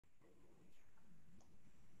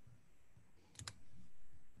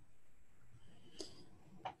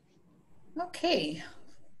Okay,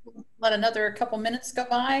 let another couple minutes go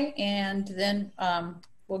by and then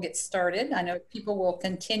we'll get started. I know people will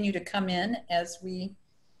continue to come in as we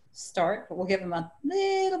start, but we'll give them a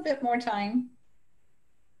little bit more time.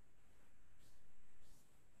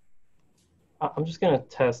 I'm just going to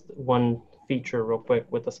test one feature real quick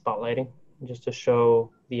with the spotlighting, just to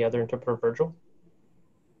show the other interpreter, Virgil.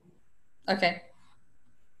 Okay.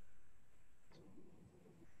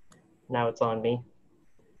 Now it's on me.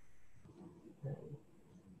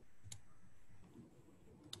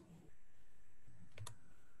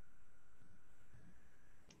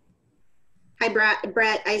 Hi,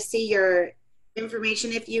 Brett. I see your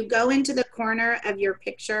information. If you go into the corner of your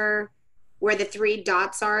picture where the three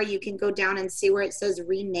dots are, you can go down and see where it says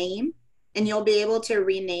rename, and you'll be able to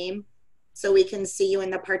rename so we can see you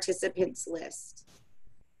in the participants list.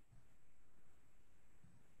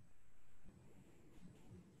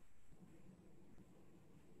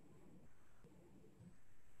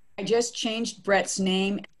 I just changed Brett's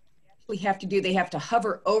name. They have to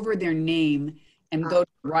hover over their name and go to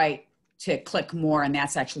the right to click more, and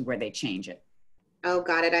that's actually where they change it. Oh,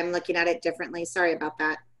 got it. I'm looking at it differently. Sorry about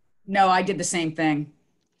that. No, I did the same thing.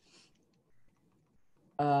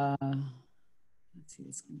 Let's see,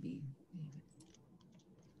 this can be.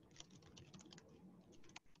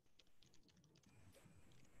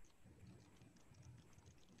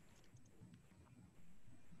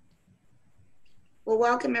 Well,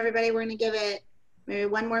 welcome everybody. We're going to give it maybe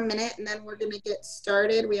one more minute and then we're going to get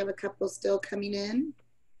started. We have a couple still coming in.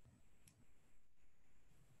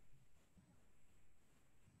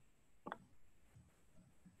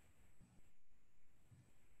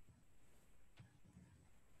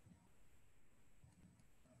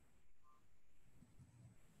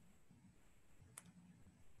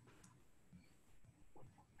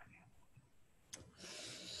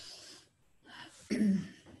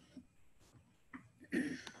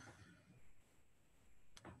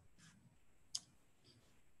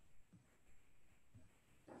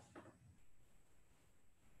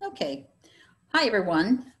 Okay. Hi,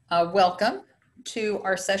 everyone. Welcome to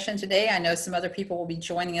our session today. I know some other people will be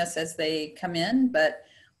joining us as they come in, but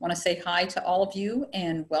want to say hi to all of you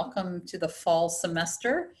and welcome to the fall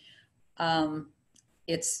semester. As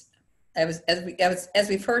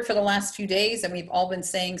we've heard for the last few days, and we've all been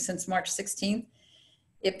saying since March 16th,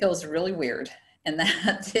 it feels really weird. And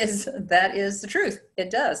that is the truth. It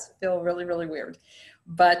does feel really, really weird.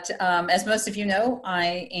 But as most of you know,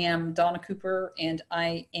 I am Donna Cooper, and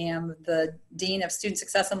I am the Dean of Student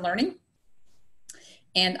Success and Learning.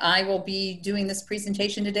 And I will be doing this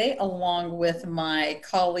presentation today along with my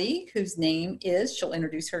colleague, whose name is, she'll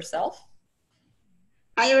introduce herself.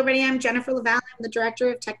 Hi, everybody. I'm Jennifer LaValle. I'm the Director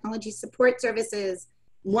of Technology Support Services.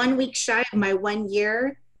 1 week shy of my 1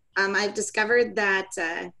 year. I've discovered that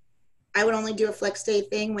I would only do a flex day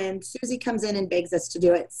thing when Susie comes in and begs us to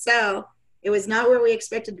do it. So it was not where we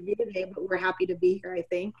expected to be today, but we're happy to be here, I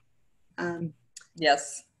think.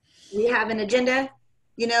 Yes. We have an agenda.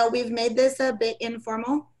 You know, we've made this a bit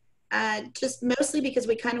informal, just mostly because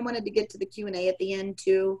we kind of wanted to get to the Q&A at the end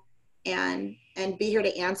too, and be here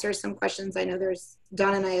to answer some questions. I know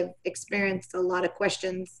Don and I have experienced a lot of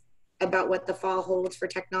questions about what the fall holds for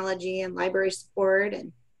technology and library support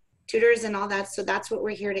and tutors and all that. So that's what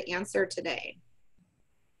we're here to answer today.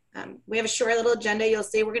 We have a short little agenda. You'll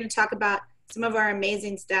see we're going to talk about some of our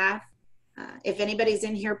amazing staff. If anybody's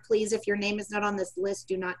in here, please, if your name is not on this list,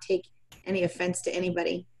 do not take any offense to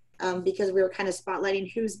anybody, because we were kind of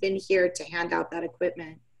spotlighting who's been here to hand out that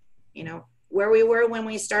equipment. You know, where we were when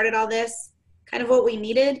we started all this, kind of what we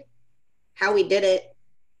needed, how we did it,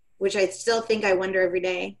 which I still think I wonder every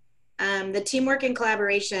day. The teamwork and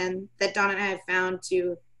collaboration that Don and I have found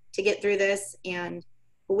to get through this, and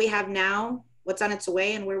what we have now, what's on its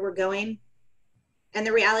way and where we're going, and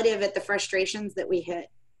the reality of it, the frustrations that we hit.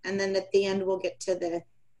 And then at the end, we'll get to the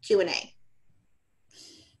Q&A.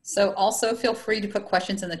 So also feel free to put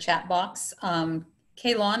questions in the chat box.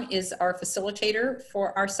 Kaylon is our facilitator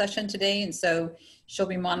for our session today, and so she'll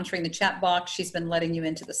be monitoring the chat box. She's been letting you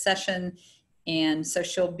into the session, and so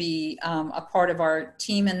she'll be a part of our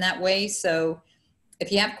team in that way. So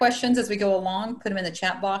if you have questions as we go along, put them in the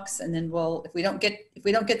chat box, and then if we don't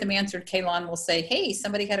get them answered, Kaylon will say, hey,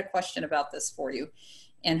 somebody had a question about this for you.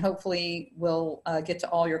 And hopefully we'll get to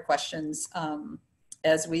all your questions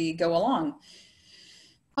as we go along.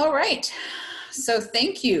 All right, so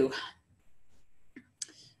thank you.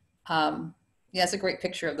 Yeah, it's a great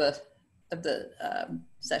picture of the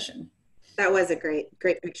session. That was a great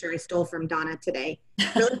picture I stole from Donna today.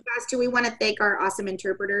 Really fast too, we want to thank our awesome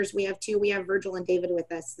interpreters. We have two. We have Virgil and David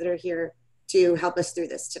with us that are here to help us through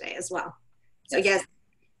this today as well. So yes,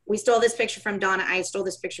 we stole this picture from Donna. I stole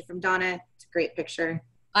this picture from Donna. It's a great picture.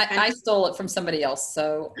 I stole it from somebody else,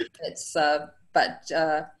 so it's,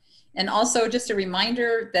 and also just a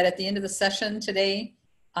reminder that at the end of the session today,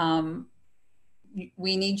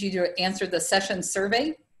 we need you to answer the session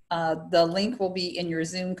survey. The link will be in your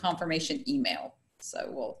Zoom confirmation email, so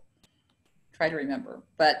we'll try to remember.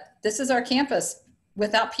 But this is our campus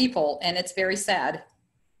without people, and it's very sad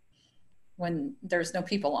when there's no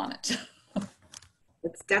people on it.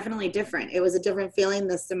 It's definitely different. It was a different feeling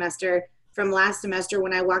this semester from last semester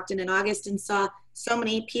when I walked in August and saw so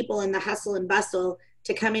many people in the hustle and bustle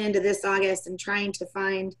to coming into this August and trying to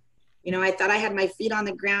find, you know, I thought I had my feet on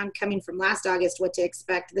the ground coming from last August, what to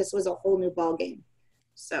expect. This was a whole new ball game.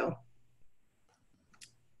 So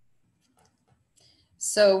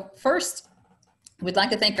first, we'd like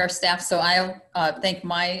to thank our staff. So I'll thank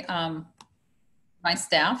my my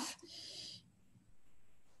staff.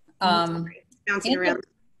 Bouncing around.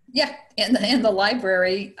 Yeah, in the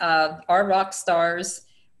library, our rock stars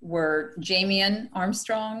were Jamian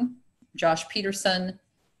Armstrong, Josh Peterson,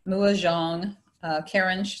 Mua Zhang,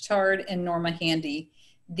 Karen Chittard, and Norma Handy.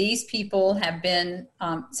 These people have been,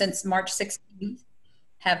 since March 16th,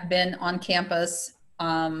 have been on campus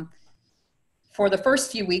for the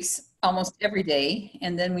first few weeks, almost every day.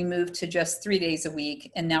 And then we moved to just 3 days a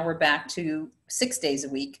week. And now we're back to 6 days a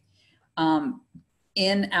week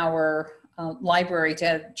in our library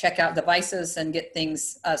to check out devices and get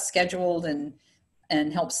things scheduled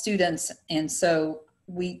and help students. And so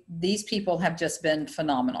these people have just been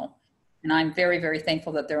phenomenal. And I'm very, very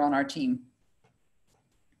thankful that they're on our team.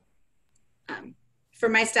 For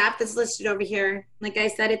my staff that's listed over here, like I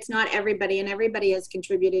said, it's not everybody, and everybody has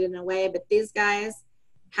contributed in a way, but these guys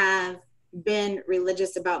have been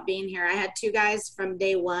religious about being here. I had 2 guys from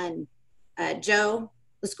day one, Joe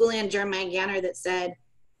Lasculi and Jeremiah Ganner, that said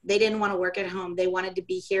they didn't want to work at home. They wanted to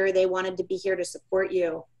be here. They wanted to be here to support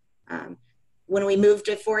you. When we moved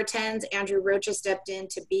to 410s, Andrew Rocha stepped in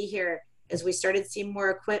to be here. As we started seeing more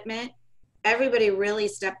equipment, everybody really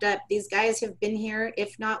stepped up. These guys have been here,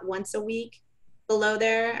 if not once a week. Below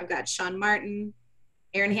there, I've got Sean Martin,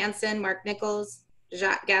 Aaron Hansen, Mark Nichols,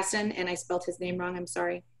 Jacques Gaston, and I spelled his name wrong, I'm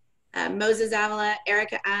sorry. Moses Avila,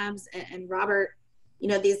 Erica Abs, and Robert. You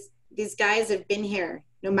know, these guys have been here.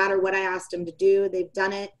 No matter what I asked them to do, they've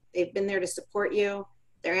done it. They've been there to support you.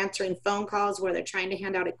 They're answering phone calls where they're trying to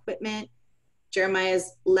hand out equipment.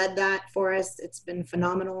 Jeremiah's led that for us. It's been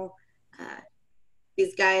phenomenal.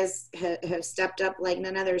 These guys have stepped up like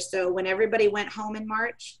none other. So when everybody went home in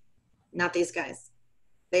March, not these guys.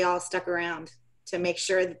 They all stuck around to make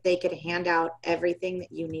sure that they could hand out everything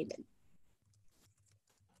that you needed.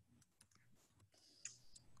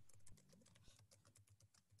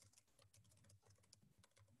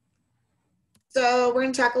 So we're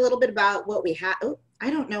going to talk a little bit about what we have. Oh, I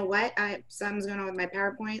don't know what. Something's going on with my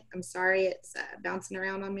PowerPoint. I'm sorry. It's bouncing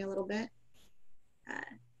around on me a little bit.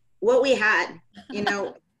 What we had, you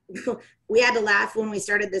know, we had to laugh when we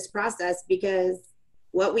started this process because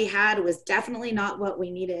what we had was definitely not what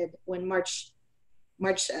we needed when March,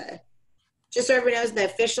 just so everybody knows, the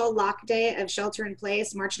official lock day of shelter in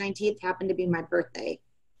place, March 19th, happened to be my birthday.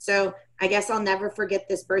 So I guess I'll never forget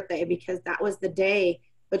this birthday because that was the day.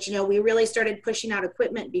 But, you know, we really started pushing out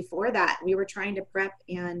equipment before that. We were trying to prep.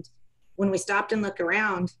 And when we stopped and looked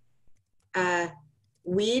around,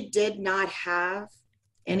 we did not have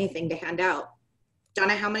anything to hand out.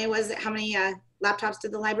 Donna, how many laptops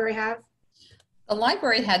did the library have? The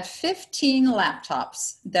library had 15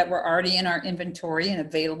 laptops that were already in our inventory and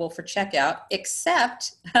available for checkout,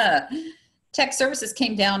 except Tech Services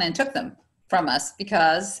came down and took them from us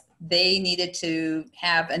because they needed to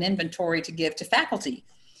have an inventory to give to faculty.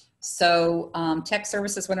 So Tech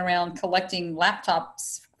Services went around collecting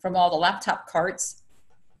laptops from all the laptop carts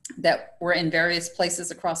that were in various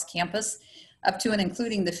places across campus, up to and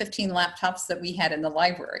including the 15 laptops that we had in the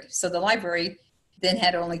library. So the library then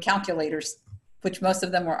had only calculators, which most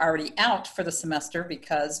of them were already out for the semester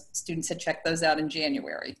because students had checked those out in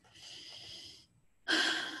January.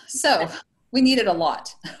 So we needed a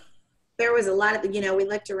lot. There was a lot of, you know, we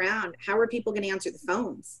looked around. How were people going to answer the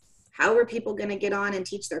phones? How were people going to get on and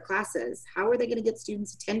teach their classes? How were they going to get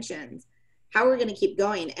students' attention? How are we going to keep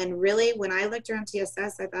going? And really, when I looked around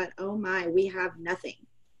TSS, I thought, oh my, we have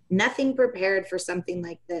nothing prepared for something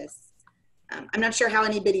like this. I'm not sure how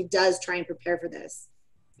anybody does try and prepare for this.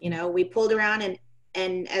 You know, we pulled around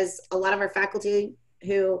and as a lot of our faculty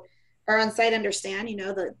who are on site understand, you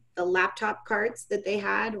know, the laptop carts that they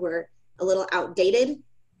had were a little outdated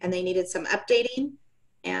and they needed some updating.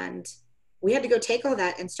 And we had to go take all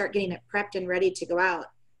that and start getting it prepped and ready to go out,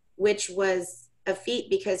 which was a feat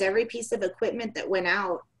because every piece of equipment that went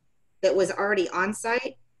out that was already on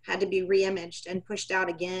site had to be re-imaged and pushed out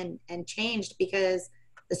again and changed because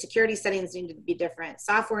the security settings needed to be different.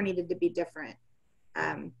 Software needed to be different.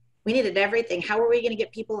 We needed everything. How are we going to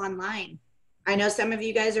get people online? I know some of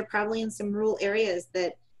you guys are probably in some rural areas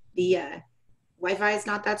that the Wi-Fi is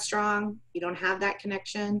not that strong. You don't have that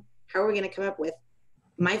connection. How are we going to come up with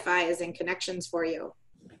MiFis and connections for you?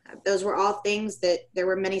 Those were all things that there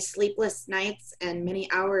were many sleepless nights and many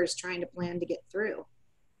hours trying to plan to get through.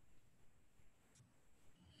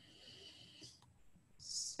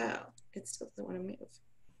 So it still doesn't want to move.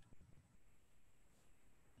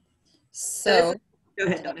 So Go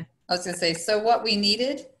ahead, Donna. I was going to say, so what we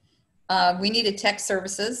needed tech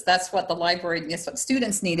services. That's what the library, that's what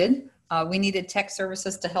students needed. We needed tech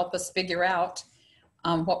services to help us figure out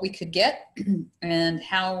what we could get and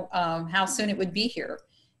how soon it would be here.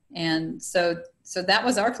 And so that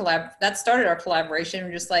was our that started our collaboration.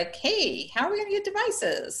 We're just like, hey, how are we going to get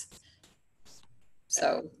devices?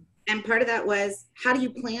 So. And part of that was, how do you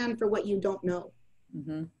plan for what you don't know?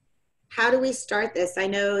 Mm-hmm. How do we start this? I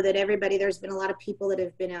know that there's been a lot of people that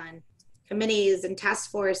have been on committees and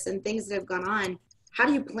task force and things that have gone on. How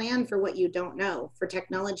do you plan for what you don't know for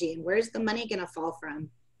technology, and where's the money going to fall from?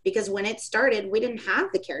 Because when it started, we didn't have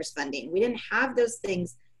the CARES funding. We didn't have those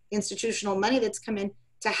things, institutional money that's come in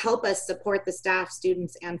to help us support the staff,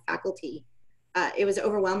 students, and faculty. It was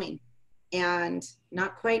overwhelming and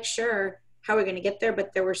not quite sure how we're going to get there,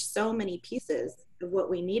 but there were so many pieces of what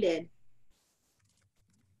we needed.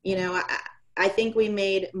 You know, I think we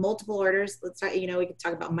made multiple orders. Let's start, you know, we could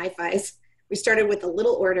talk about MiFis. We started with a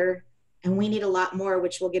little order, and we need a lot more,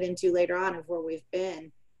 which we'll get into later on of where we've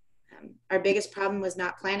been. Our biggest problem was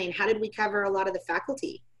not planning. How did we cover a lot of the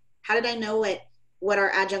faculty? How did I know what our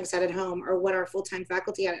adjuncts had at home or what our full-time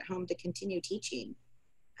faculty had at home to continue teaching?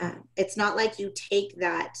 It's not like you take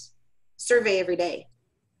that survey every day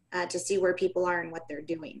to see where people are and what they're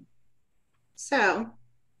doing. So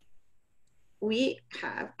we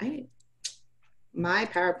have, my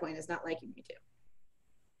PowerPoint is not liking me to.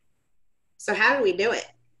 So how did we do it?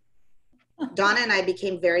 Donna and I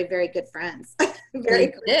became very, very good friends.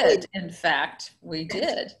 We did, in fact, we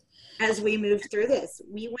did. As we moved through this,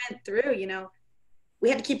 we went through, you know, we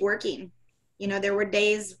had to keep working. You know, there were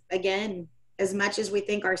days, again, as much as we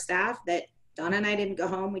thank our staff that Donna and I didn't go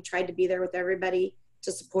home, we tried to be there with everybody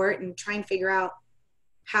to support and try and figure out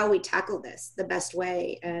how we tackle this the best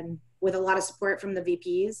way. And with a lot of support from the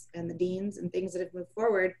VPs and the deans and things that have moved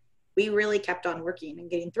forward, we really kept on working and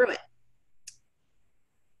getting through it.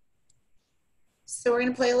 So we're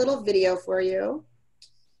going to play a little video for you.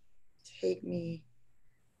 Take me.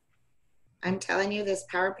 I'm telling you, this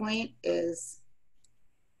PowerPoint is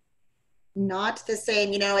not the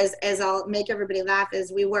same, you know, as I'll make everybody laugh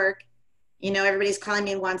as we work. You know, everybody's calling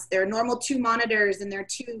me once their normal 2 monitors and their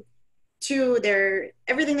their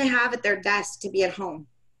everything they have at their desk to be at home.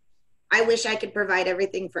 I wish I could provide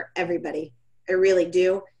everything for everybody. I really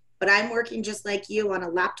do. But I'm working just like you on a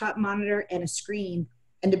laptop monitor and a screen.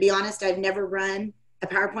 And to be honest, I've never run a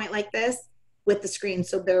PowerPoint like this with the screen,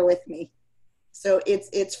 so bear with me. So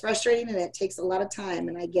it's frustrating and it takes a lot of time,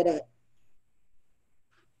 and I get it.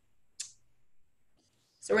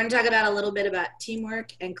 So we're going to talk about a little bit about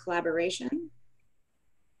teamwork and collaboration.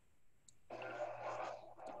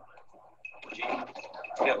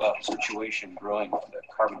 We have a situation growing with the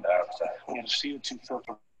carbon dioxide and CO2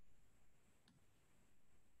 filter.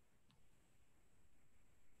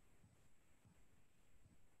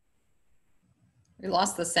 We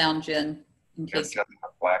lost the sound, Jen, in case.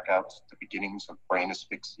 Blackouts, the beginnings of brain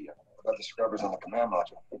asphyxia. What about the scrubbers on the command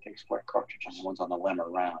module? They take square cartridges. The ones on the LEM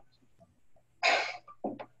are round.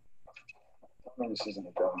 This isn't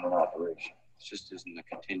a government operation. This just isn't a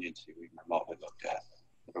contingency we remotely looked at.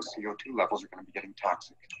 Those CO2 levels are going to be getting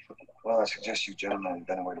toxic. Well, I suggest you gentlemen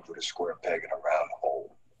invent a way to put a square peg in a round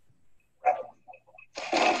hole.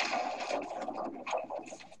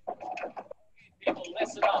 People,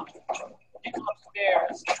 listen up. People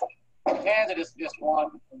upstairs handed us this one,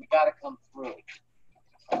 and we got to come through.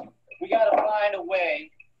 We got to find a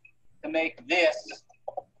way to make this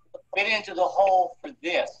fit into the hole for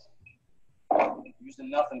this. Using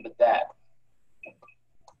nothing but that.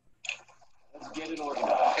 Let's get it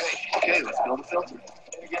organized. Okay, let's build a filter.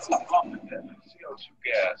 Let me get some coffee. CO2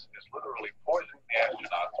 gas is literally poisoning the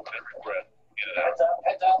astronauts with every breath in and out. Heads up,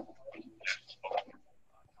 heads up.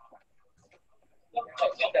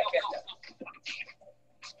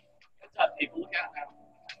 Heads up, people. Look out now.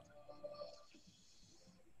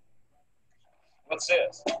 What's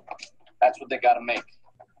this? That's what they got to make.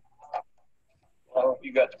 Well,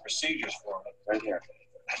 you got the procedures for it right here.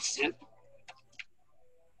 That's it.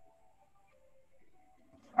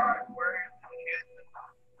 All right,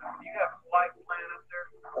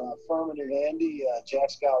 Affirmative, Andy.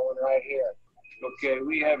 Jack's got one right here. Okay,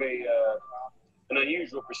 we have an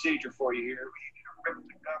unusual procedure for you here. Rip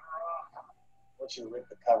the cover off. What's your rip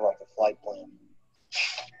the cover off the flight plan?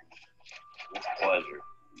 With pleasure.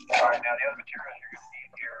 All right, now the other materials you're going to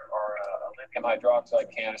need here are a lithium hydroxide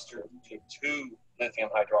canister, two lithium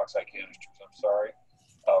hydroxide canisters, I'm sorry,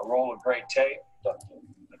 a roll of gray tape, duct tape,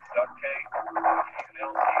 an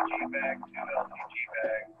LCG bag, two LCG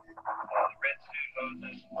bags, red suit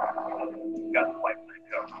hoses, got the flight plan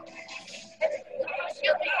covered.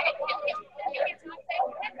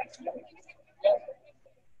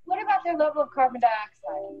 What about their level of carbon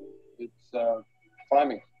dioxide? It's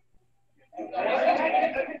climbing.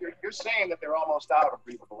 You're saying that they're almost out of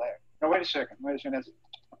breathable air. No, wait a second. That's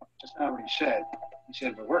not what he said. He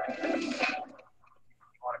said we're working. You want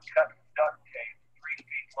to cut duct tape 3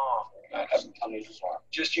 feet long. I'll use his arm.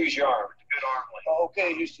 Just use your arm. It's a good arm length. Oh,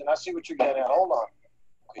 okay, Houston, I see what you're getting at. Hold on.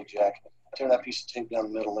 Okay, Jack, tear that piece of tape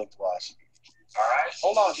down the middle lengthwise. All right.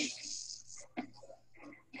 Hold on, Houston.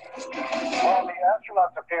 While the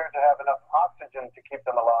astronauts appear to have enough oxygen to keep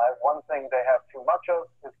them alive, one thing they have too much of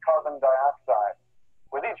is carbon dioxide.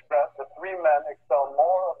 With each breath, the three men expel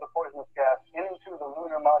more of the poisonous gas into the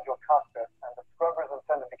lunar module cockpit, and the scrubbers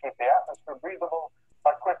intended to keep the atmosphere breathable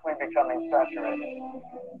are quickly becoming saturated.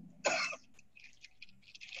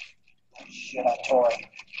 Shit, I tore it.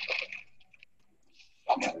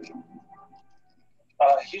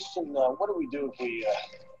 Houston, what do we do if we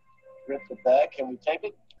rip the bag? Can we tape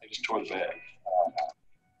it? I just tore the bag.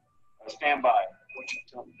 Stand by. What you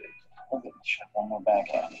tell me? Hold it. One more bag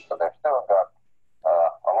out. So they've still got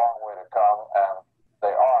a long way to come, and they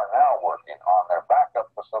are now working on their backup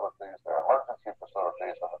facilities, their emergency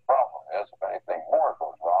facilities, and the problem is, if anything more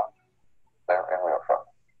goes wrong, they're in real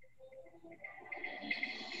trouble.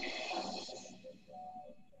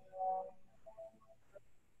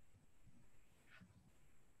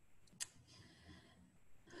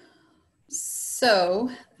 So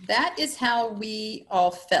that is how we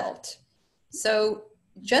all felt. So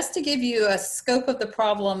just to give you a scope of the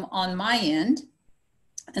problem on my end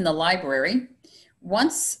in the library,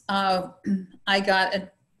 once I got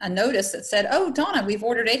a notice that said, oh, Donna, we've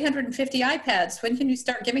ordered 850 iPads. When can you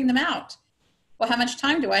start giving them out? Well, how much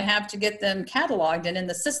time do I have to get them cataloged and in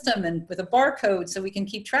the system and with a barcode so we can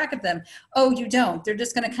keep track of them? Oh, you don't. They're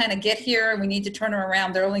just going to kind of get here and we need to turn them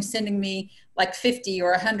around. They're only sending me like 50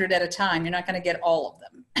 or 100 at a time. You're not going to get all of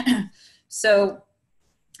them. So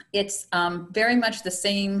it's very much the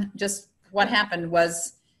same. Just what happened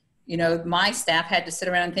was, you know, my staff had to sit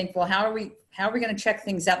around and think, well, how are we going to check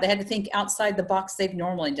things out? They had to think outside the box they've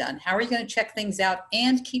normally done. How are you going to check things out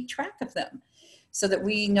and keep track of them so that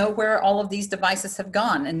we know where all of these devices have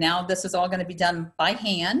gone? And now this is all going to be done by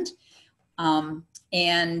hand.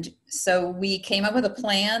 And so we came up with a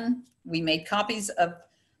plan. We made copies of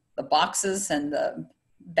the boxes and the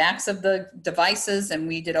backs of the devices, and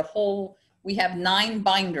we did we have 9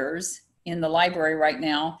 binders in the library right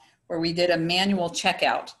now where we did a manual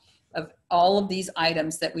checkout of all of these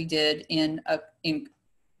items that we did in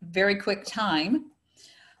very quick time.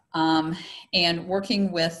 And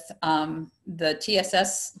working with the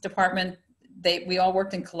TSS department, we all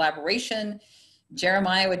worked in collaboration.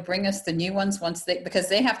 Jeremiah would bring us the new ones because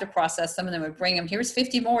they have to process them, and then would bring them, here's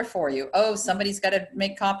 50 more for you. Oh, somebody's got to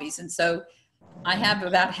make copies. And so I have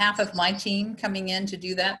about half of my team coming in to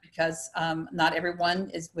do that because not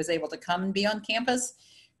everyone was able to come and be on campus.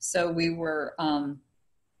 So we were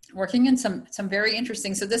working in some very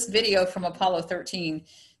interesting, so this video from Apollo 13,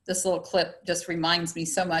 this little clip just reminds me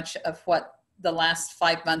so much of what the last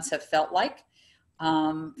 5 months have felt like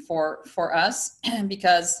for us,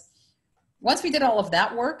 because once we did all of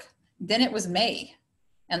that work, then it was May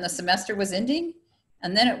and the semester was ending.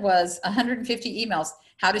 And then it was 150 emails.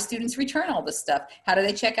 How do students return all this stuff? How do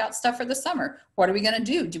they check out stuff for the summer? What are we going to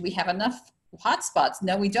do? Do we have enough hotspots?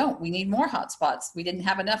 No, we don't. We need more hotspots. We didn't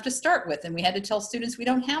have enough to start with, and we had to tell students we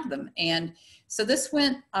don't have them. And so this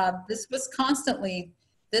was constantly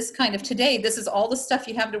this kind of, today, this is all the stuff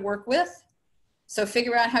you have to work with. So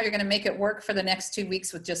figure out how you're going to make it work for the next 2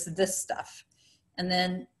 weeks with just this stuff. And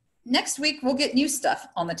then next week, we'll get new stuff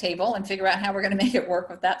on the table and figure out how we're going to make it work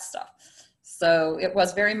with that stuff. So it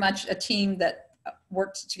was very much a team that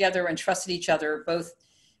worked together and trusted each other, both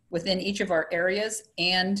within each of our areas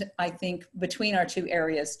and I think between our 2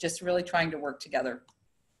 areas, just really trying to work together.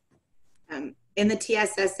 In the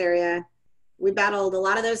TSS area, we battled a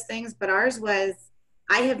lot of those things, but ours was,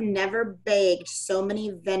 I have never begged so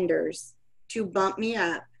many vendors to bump me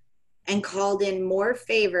up and called in more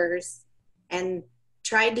favors and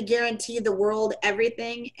tried to guarantee the world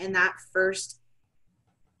everything in that first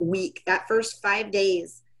week, that first 5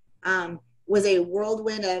 days. was a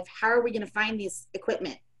whirlwind of how are we going to find these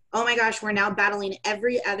equipment? Oh my gosh, we're now battling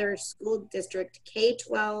every other school district,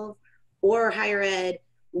 K-12 or higher ed.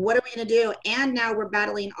 What are we going to do? And now we're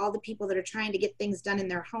battling all the people that are trying to get things done in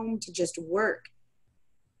their home to just work.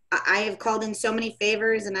 I have called in so many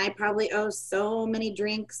favors, and I probably owe so many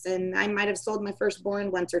drinks, and I might have sold my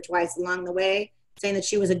firstborn once or twice along the way, saying that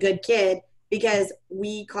she was a good kid, because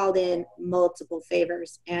we called in multiple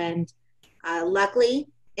favors. And luckily,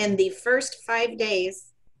 in the first 5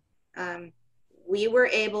 days, we were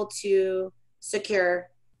able to secure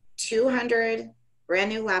 200 brand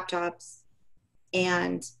new laptops.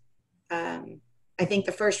 And I think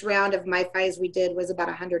the first round of MiFis we did was about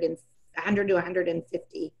 100 to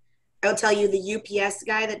 150. I'll tell you, the UPS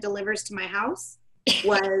guy that delivers to my house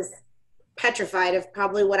was petrified of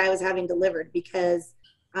probably what I was having delivered, because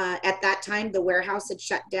at that time, the warehouse had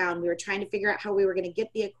shut down. We were trying to figure out how we were going to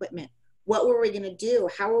get the equipment. What were we going to do?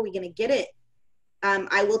 How were we going to get it?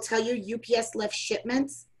 I will tell you, UPS left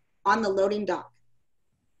shipments on the loading dock.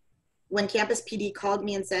 When Campus PD called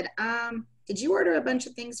me and said, did you order a bunch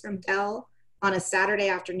of things from Dell on a Saturday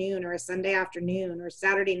afternoon or a Sunday afternoon or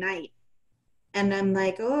Saturday night? And I'm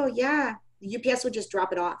like, oh yeah, the UPS would just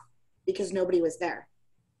drop it off because nobody was there.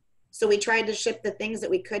 So we tried to ship the things that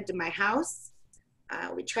we could to my house.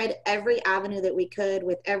 We tried every avenue that we could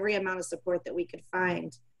with every amount of support that we could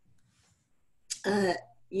find.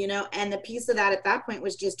 You know, and the piece of that at that point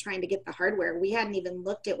was just trying to get the hardware. We hadn't even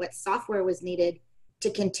looked at what software was needed to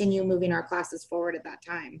continue moving our classes forward at that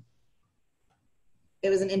time. It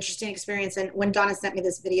was an interesting experience. And when Donna sent me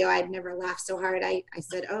this video, I'd never laughed so hard. I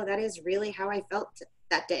said, oh, that is really how I felt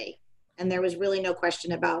that day. And there was really no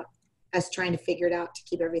question about us trying to figure it out to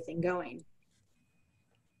keep everything going.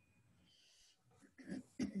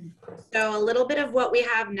 So a little bit of what we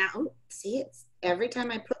have now. Oh, see, it's every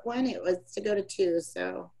time I put one, it was to go to 2.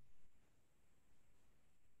 So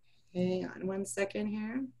hang on one second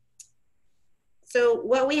here. So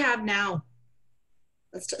what we have now,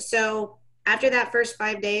 so after that first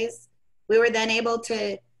 5 days, we were then able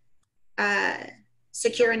to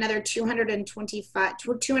secure another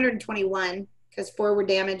 221, because 4 were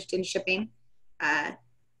damaged in shipping,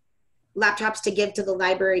 laptops to give to the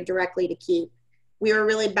library directly to keep. We were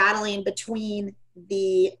really battling between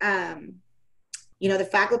the, you know, the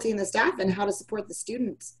faculty and the staff and how to support the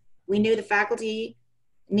students. We knew the faculty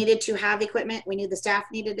needed to have equipment. We knew the staff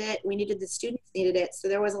needed it. We needed the students needed it. So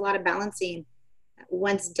there was a lot of balancing.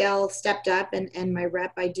 Once Dell stepped up, and my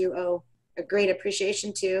rep, I do owe a great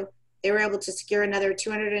appreciation to, they were able to secure another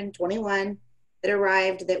 221 that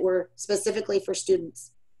arrived that were specifically for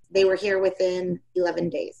students. They were here within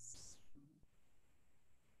 11 days.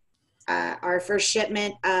 Our first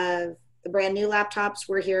shipment of the brand new laptops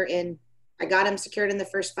were here I got them secured in the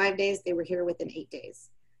first 5 days. They were here within 8 days.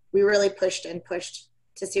 We really pushed and pushed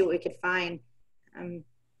to see what we could find.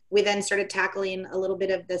 We then started tackling a little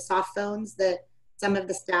bit of the soft phones that some of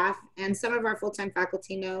the staff and some of our full-time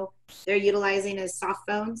faculty know they're utilizing as soft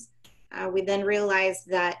phones. We then realized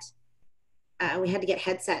that we had to get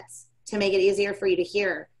headsets to make it easier for you to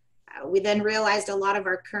hear. We then realized a lot of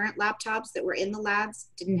our current laptops that were in the labs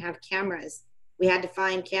didn't have cameras. We had to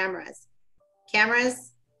find cameras.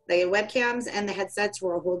 Cameras, the webcams, and the headsets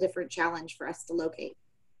were a whole different challenge for us to locate.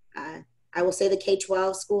 I will say the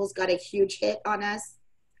K-12 schools got a huge hit on us.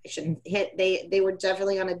 I shouldn't hit, they were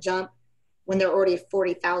definitely on a jump when there are already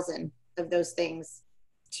 40,000 of those things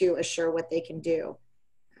to assure what they can do.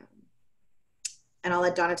 And I'll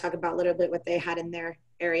let Donna talk about a little bit what they had in their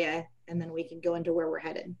area, and then we can go into where we're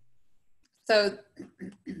headed. So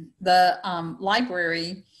the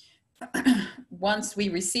library, once we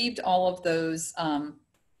received all of those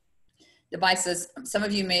devices, some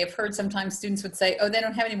of you may have heard sometimes students would say, oh, they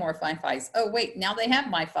don't have any more MiFis. Oh, wait, now they have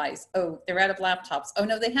MiFis. Oh, they're out of laptops. Oh,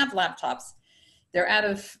 no, they have laptops. They're out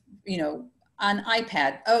of, you know, an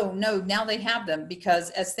iPad. Oh, no, now they have them, because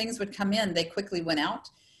as things would come in, they quickly went out.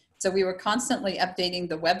 So we were constantly updating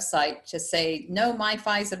the website to say, no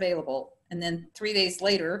MiFis available. And then 3 days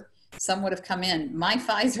later, some would have come in,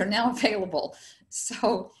 MiFis are now available.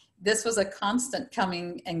 So this was a constant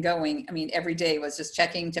coming and going. I mean, every day was just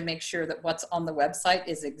checking to make sure that what's on the website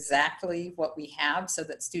is exactly what we have, so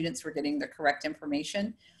that students were getting the correct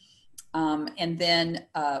information. And then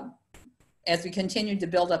as we continued to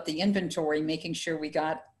build up the inventory, making sure we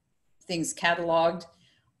got things cataloged,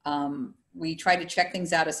 we tried to check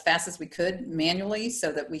things out as fast as we could manually,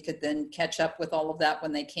 so that we could then catch up with all of that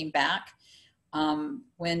when they came back.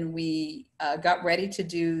 When we got ready to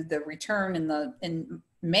do the return in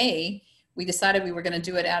May, we decided we were going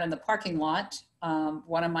to do it out in the parking lot.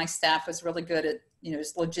 One of my staff was really good at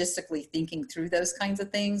just logistically thinking through those kinds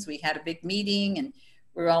of things. We had a big meeting and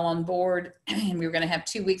we were all on board, and we were going to have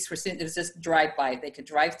 2 weeks for students. It was just drive by. They could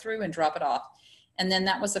drive through and drop it off. And then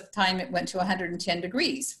that was the time it went to 110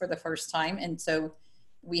 degrees for the first time. And so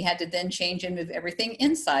we had to then change and move everything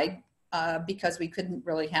inside because we couldn't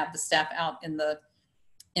really have the staff out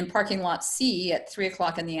in parking lot C at 3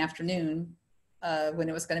 o'clock in the afternoon when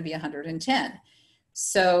it was going to be 110.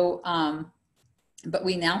 So, but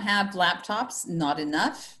we now have laptops, not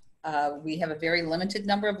enough. We have a very limited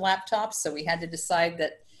number of laptops, so we had to decide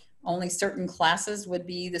that only certain classes would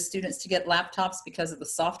be the students to get laptops because of the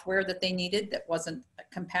software that they needed that wasn't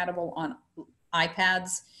compatible on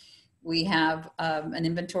iPads. We have an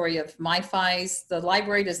inventory of MiFis. The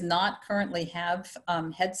library does not currently have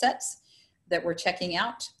headsets that we're checking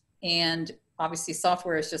out, and obviously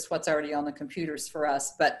software is just what's already on the computers for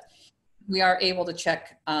us, but we are able to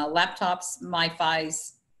check laptops,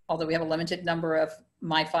 MiFis, although we have a limited number of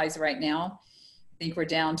MiFis right now. I think we're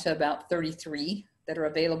down to about 33 that are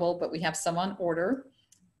available, but we have some on order,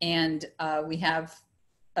 and we have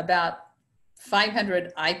about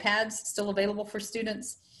 500 iPads still available for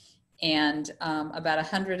students, and about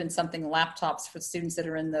 100 and something laptops for students that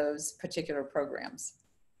are in those particular programs.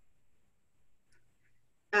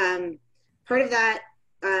 Part of that,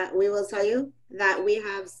 we will tell you that we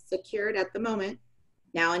have secured at the moment.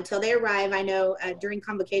 Now, until they arrive, I know during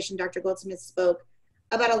convocation, Dr. Goldsmith spoke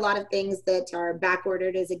about a lot of things that are back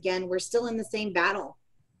ordered. Is again, we're still in the same battle.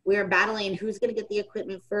 We are battling who's going to get the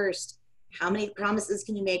equipment first. How many promises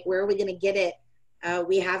can you make? Where are we going to get it?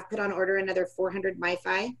 We have put on order another 400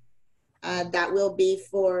 MiFi. That will be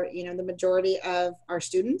for the majority of our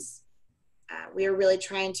students. We are really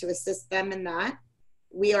trying to assist them in that.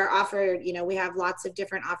 We are offered, we have lots of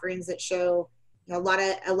different offerings that show a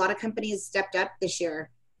lot of companies stepped up this year,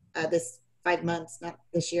 this 5 months, not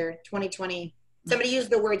this year, 2020. Somebody used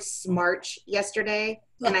the word smarch yesterday,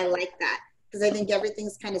 and I like that because I think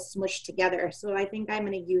everything's kind of smushed together. So I think I'm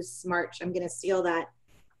going to use smarch. I'm going to steal that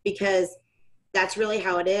because that's really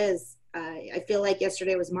how it is. I feel like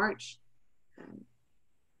yesterday was March.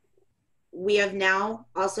 We have now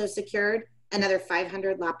also secured another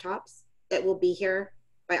 500 laptops that will be here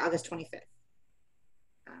by August 25th.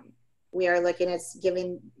 We are looking at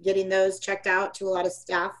getting those checked out to a lot of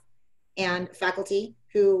staff and faculty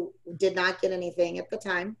who did not get anything at the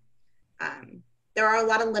time. There are a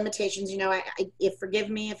lot of limitations. Forgive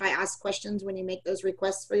me if I ask questions when you make those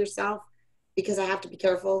requests for yourself, because I have to be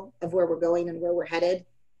careful of where we're going and where we're headed,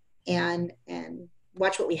 and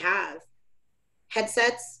watch what we have.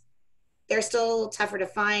 Headsets, they're still tougher to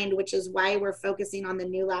find, which is why we're focusing on the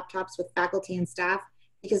new laptops with faculty and staff,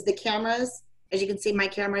 because the cameras, as you can see, my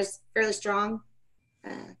camera is fairly strong,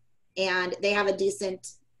 and they have a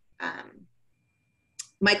decent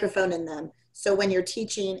microphone in them. So when you're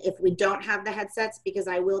teaching, if we don't have the headsets, because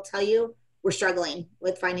I will tell you, we're struggling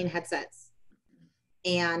with finding headsets.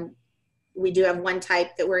 And we do have one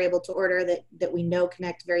type that we're able to order that we know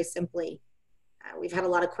connect very simply. We've had a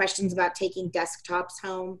lot of questions about taking desktops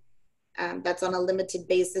home. That's on a limited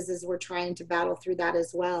basis as we're trying to battle through that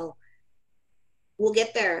as well. We'll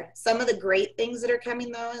get there. Some of the great things that are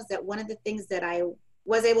coming though is that one of the things that I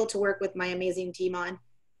was able to work with my amazing team on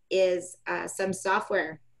is some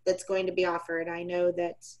software that's going to be offered. I know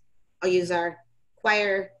that I'll use our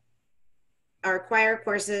choir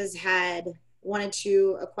courses had wanted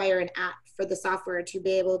to acquire an app for the software to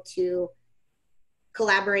be able to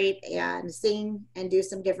collaborate and sing and do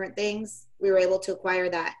some different things. We were able to acquire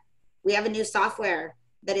that. We have a new software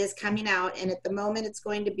that is coming out, and at the moment it's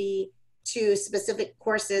going to be to specific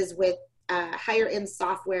courses with higher end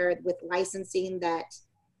software with licensing that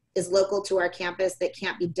is local to our campus that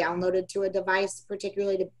can't be downloaded to a device,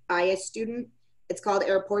 particularly by a student. It's called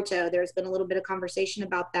Airporto. There's been a little bit of conversation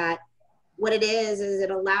about that. What it is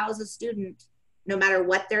it allows a student, no matter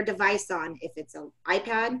what their device on, if it's an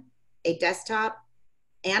iPad, a desktop,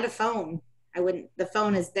 and a phone, the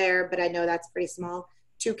phone is there, but I know that's pretty small,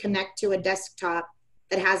 to connect to a desktop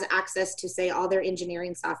that has access to, say, all their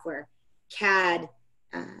engineering software, CAD,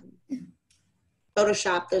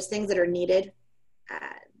 Photoshop, those things that are needed.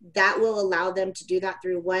 That will allow them to do that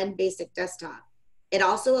through one basic desktop. It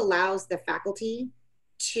also allows the faculty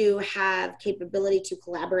to have capability to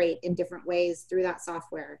collaborate in different ways through that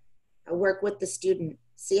software. Work with the student,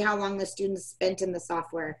 see how long the students spent in the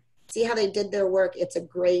software, see how they did their work. It's a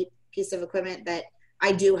great piece of equipment that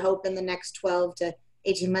I do hope in the next 12 to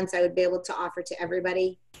 18 months I would be able to offer to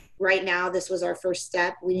everybody. Right now, this was our first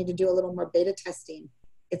step. We need to do a little more beta testing.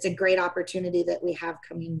 It's a great opportunity that we have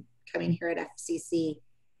coming here at FCC.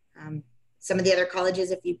 Some of the other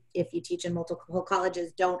colleges, if you teach in multiple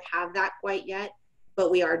colleges, don't have that quite yet. but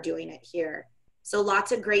we are doing it here. So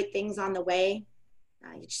lots of great things on the way.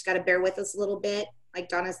 You just got to bear with us a little bit. Like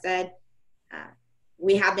Donna said,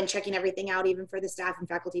 we have been checking everything out, even for the staff and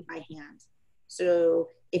faculty, by hand. So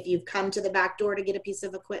if you've come to the back door to get a piece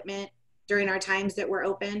of equipment during our times that we're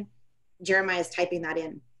open, Jeremiah is typing that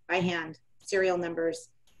in by hand, serial numbers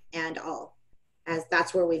and all, as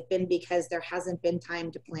that's where we've been, because there hasn't been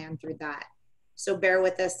time to plan through that. So bear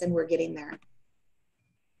with us, and we're getting there.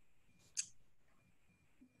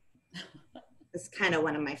 It's kind of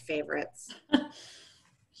one of my favorites.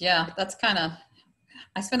 Yeah, that's kind of,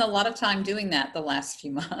 I spent a lot of time doing that the last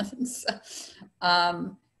few months.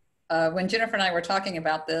 When Jennifer and I were talking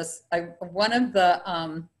about this, one of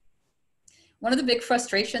the big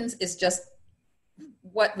frustrations is just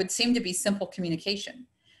what would seem to be simple communication.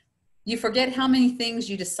 You forget how many things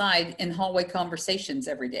you decide in hallway conversations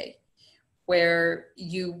every day, where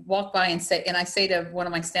you walk by and say, and I say to one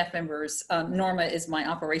of my staff members, Norma is my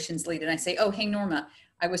operations lead, and I say, oh, hey, Norma,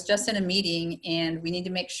 I was just in a meeting and we need to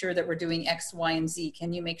make sure that we're doing X, Y, and Z.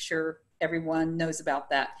 Can you make sure everyone knows about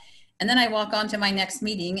that? And then I walk on to my next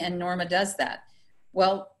meeting and Norma does that.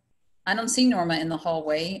 Well, I don't see Norma in the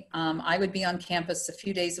hallway. I would be on campus a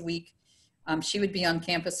few days a week. She would be on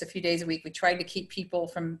campus a few days a week. We tried to keep people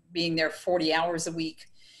from being there 40 hours a week.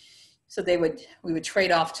 So we would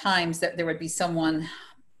trade off times that there would be someone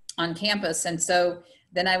on campus. And so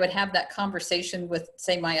then I would have that conversation with,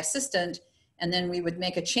 say, my assistant, and then we would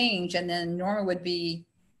make a change. And then Norma would be,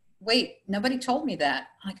 wait, nobody told me that.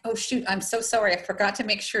 I'm like, oh shoot, I'm so sorry. I forgot to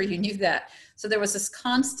make sure you knew that. So there was this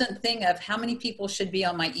constant thing of how many people should be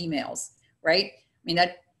on my emails, right? I mean,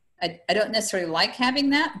 I don't necessarily like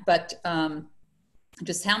having that, but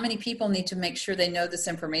just how many people need to make sure they know this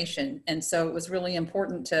information. And so it was really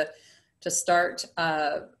important to start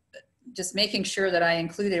just making sure that I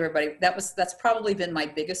included everybody. That's probably been my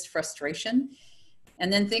biggest frustration.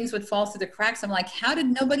 And then things would fall through the cracks. I'm like, how did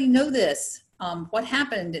nobody know this? What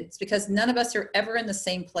happened? It's because none of us are ever in the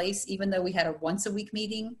same place, even though we had a once a week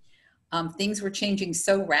meeting. Things were changing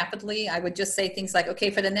so rapidly. I would just say things like, okay,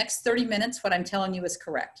 for the next 30 minutes, what I'm telling you is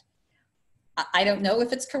correct. I don't know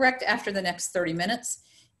if it's correct after the next 30 minutes.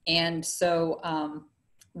 And so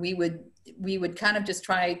we would kind of just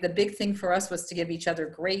try, the big thing for us was to give each other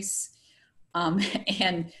grace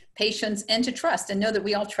and patience, and to trust and know that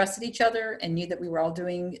we all trusted each other and knew that we were all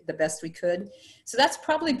doing the best we could. So that's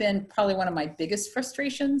probably been one of my biggest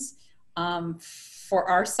frustrations for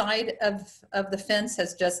our side of the fence,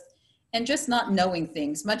 has just not knowing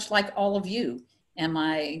things, much like all of you.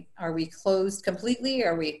 Are we closed completely?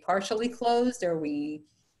 Are we partially closed? Are we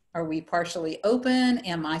partially open?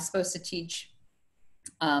 Am I supposed to teach,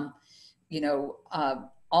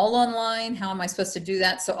 all online? How am I supposed to do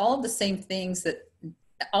that? So all of the same things that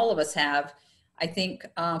all of us have, I think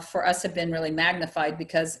for us have been really magnified,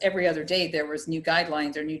 because every other day there was new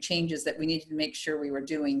guidelines or new changes that we needed to make sure we were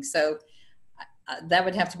doing. So that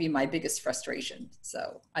would have to be my biggest frustration.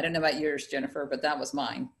 So I don't know about yours, Jennifer, but that was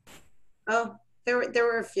mine. Oh, there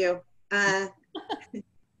were a few.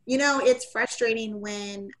 It's frustrating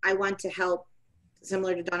when I want to help,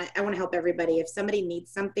 similar to Donna, I want to help everybody. If somebody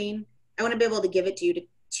needs something, I want to be able to give it to you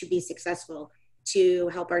to be successful, to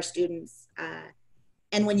help our students.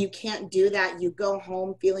 And when you can't do that, you go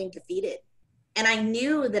home feeling defeated. And I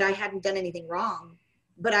knew that I hadn't done anything wrong,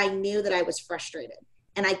 but I knew that I was frustrated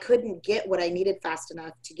and I couldn't get what I needed fast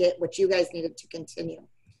enough to get what you guys needed to continue.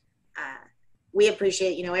 We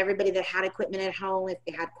appreciate, everybody that had equipment at home. If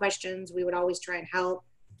they had questions, we would always try and help.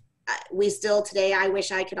 We still today, I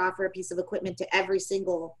wish I could offer a piece of equipment to every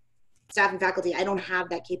single staff and faculty. I don't have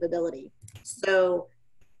that capability. So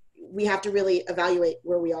we have to really evaluate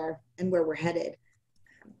where we are and where we're headed.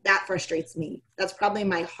 That frustrates me. That's probably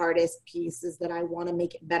my hardest piece, is that I want to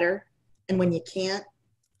make it better. And when you can't,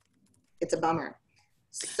 it's a bummer.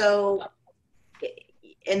 So,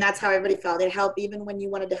 and that's how everybody felt. It helped even when you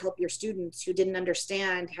wanted to help your students who didn't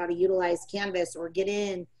understand how to utilize Canvas or get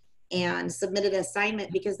in and submit an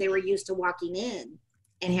assignment because they were used to walking in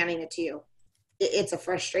and handing it to you. It's a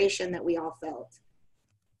frustration that we all felt.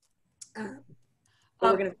 We're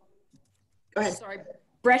gonna go ahead. Sorry,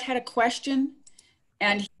 Brett had a question,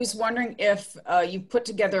 and he was wondering if you put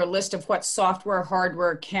together a list of what software,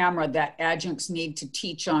 hardware, camera that adjuncts need to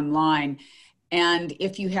teach online, and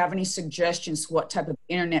if you have any suggestions what type of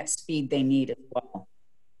internet speed they need as well.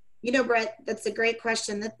 Brett, that's a great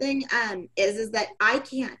question. The thing is that I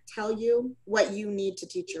can't tell you what you need to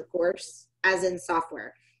teach your course, as in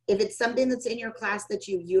software. If it's something that's in your class that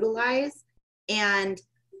you utilize and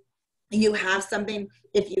you have something,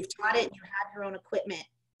 if you've taught it and you have your own equipment,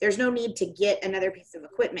 there's no need to get another piece of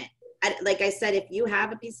equipment. like I said, if you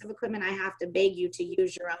have a piece of equipment, I have to beg you to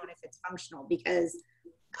use your own if it's functional, because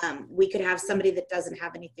we could have somebody that doesn't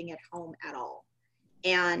have anything at home at all.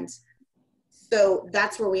 And so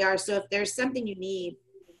that's where we are. So if there's something you need,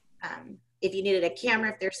 if you needed a camera,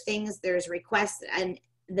 if there's things, there's requests, and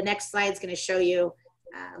the next slide is going to show you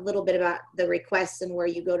a little bit about the requests and where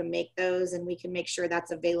you go to make those, and we can make sure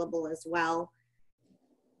that's available as well.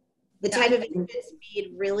 The type of internet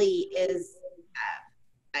speed really is,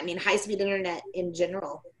 I mean, high-speed internet in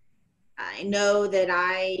general. I know that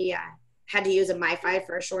I had to use a MiFi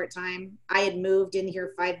for a short time. I had moved in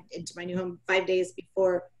here into my new home 5 days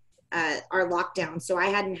before our lockdown, so I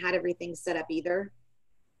hadn't had everything set up either.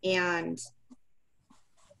 And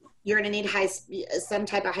you're going to need some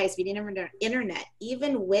type of high-speed internet,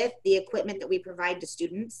 even with the equipment that we provide to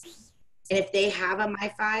students. And if they have a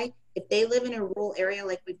MiFi, if they live in a rural area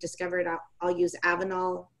like we've discovered, I'll use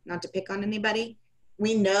Avenal, not to pick on anybody.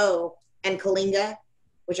 We know, and Kalinga,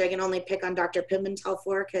 which I can only pick on Dr. Pimentel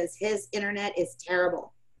for, because his internet is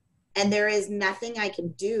terrible. And there is nothing I can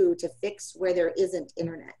do to fix where there isn't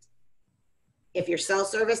internet. If your cell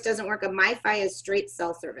service doesn't work, a MiFi is straight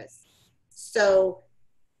cell service. So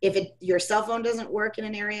if your cell phone doesn't work in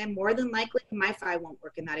an area, more than likely MiFi won't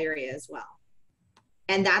work in that area as well.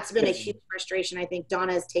 And that's been a huge frustration. I think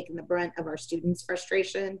Donna has taken the brunt of our students'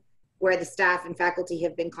 frustration, where the staff and faculty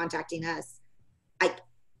have been contacting us.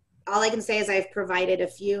 All I can say is I've provided a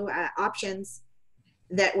few options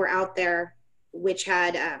that were out there, which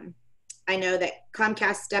had, I know that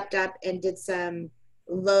Comcast stepped up and did some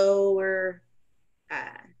lower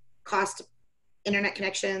cost internet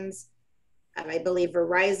connections. I believe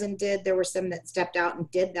Verizon did. There were some that stepped out and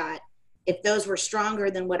did that. If those were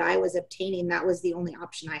stronger than what I was obtaining, that was the only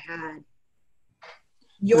option I had.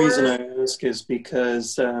 The reason I ask is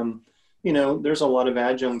because, you know, there's a lot of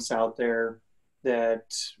adjuncts out there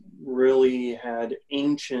that really had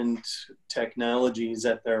ancient technologies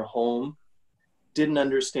at their home, didn't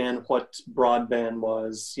understand what broadband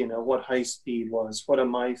was, you know, what high speed was, what a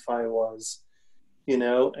MiFi was, you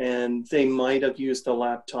know, and they might have used a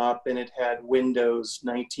laptop and it had Windows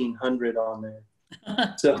 1900 on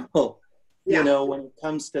there. So, you know, when it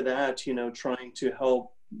comes to that, you know, trying to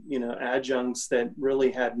help, you know, adjuncts that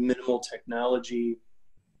really had minimal technology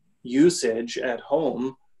usage at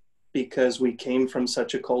home, because we came from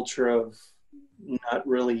such a culture of not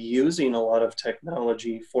really using a lot of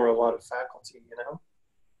technology for a lot of faculty, you know?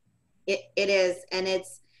 It is. And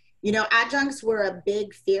it's, you know, adjuncts were a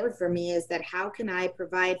big fear for me, is that how can I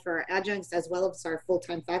provide for our adjuncts as well as our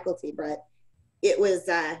full-time faculty? But it was,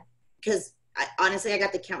 because honestly, I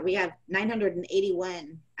got the count. We have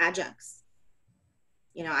 981 adjuncts.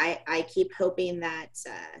 You know, I keep hoping that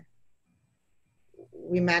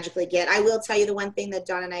we magically get. I will tell you the one thing that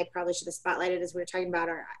John and I probably should have spotlighted as we were talking about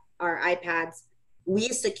our iPads. We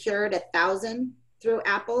secured 1,000 through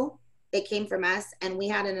Apple. It came from us, and we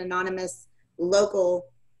had an anonymous local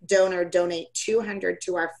donor donate 200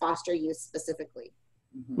 to our foster youth specifically,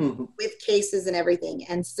 with cases and everything.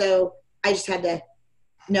 And so I just had to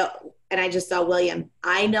know, and I just saw William.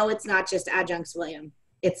 I know it's not just adjuncts, William.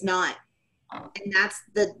 It's not. And that's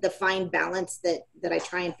the fine balance that I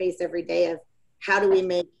try and face every day of how do we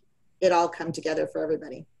make it all come together for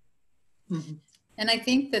everybody. And I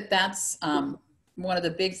think that that's one of the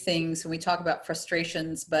big things when we talk about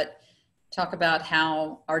frustrations, but talk about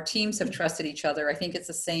how our teams have trusted each other. I think it's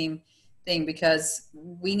the same thing, because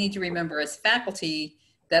we need to remember as faculty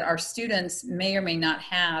that our students may or may not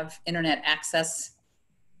have internet access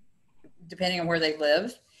depending on where they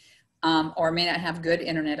live, or may not have good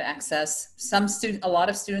internet access. A lot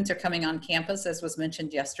of students are coming on campus, as was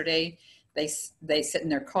mentioned yesterday. They sit in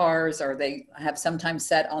their cars, or they have sometimes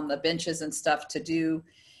sat on the benches and stuff to do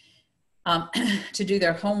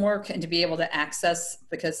their homework and to be able to access,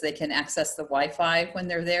 because they can access the Wi-Fi when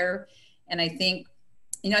they're there. And I think,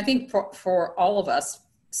 you know, I think for all of us,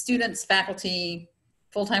 students, faculty,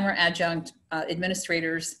 full-time or adjunct,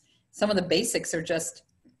 administrators, some of the basics are just,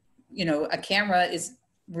 you know, a camera is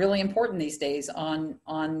really important these days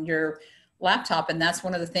on your laptop. And that's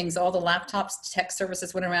one of the things, all the laptops, tech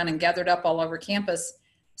services went around and gathered up all over campus.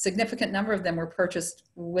 Significant number of them were purchased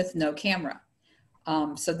with no camera.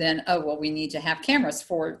 So then, oh, well, we need to have cameras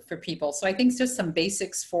for people. So I think just some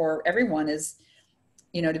basics for everyone is,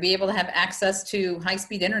 you know, to be able to have access to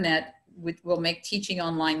high-speed internet will make teaching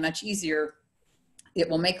online much easier. It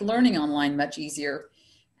will make learning online much easier.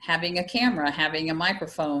 Having a camera, having a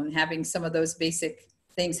microphone, having some of those basic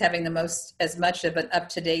things, having as much of an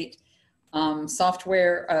up-to-date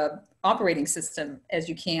software operating system as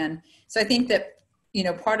you can. So I think that, you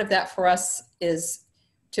know, part of that for us is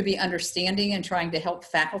to be understanding and trying to help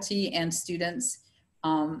faculty and students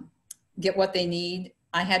get what they need.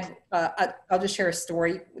 I had, I'll just share a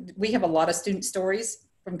story. We have a lot of student stories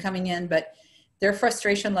from coming in, but their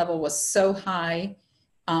frustration level was so high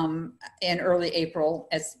in early April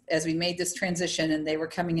as we made this transition, and they were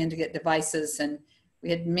coming in to get devices, and we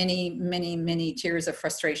had many tears of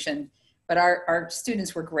frustration. But our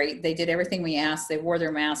students were great. They did everything we asked. They wore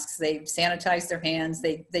their masks. They sanitized their hands.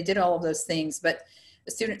 They did all of those things. But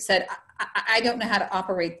the student said, I don't know how to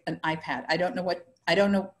operate an iPad. I don't know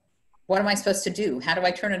what am I supposed to do? How do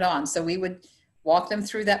I turn it on? So we would walk them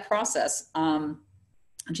through that process. And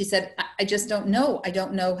she said, I just don't know. I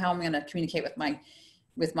don't know how I'm going to communicate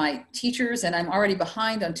with my teachers, and I'm already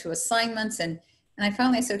behind on 2 assignments. And I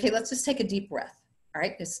finally said, okay, let's just take a deep breath. All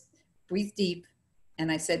right, just breathe deep.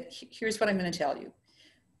 And I said, here's what I'm going to tell you.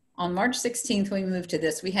 On March 16th, when we moved to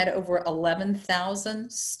this, we had over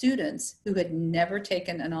 11,000 students who had never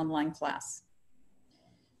taken an online class.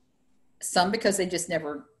 Some because they just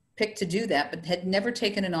never picked to do that, but had never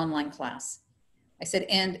taken an online class. I said,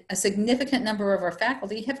 and a significant number of our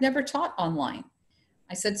faculty have never taught online.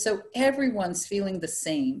 I said, so everyone's feeling the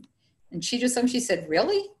same. And she said,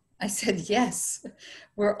 really? I said, yes,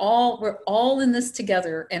 we're all in this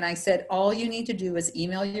together. And I said, all you need to do is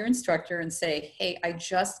email your instructor and say, hey, I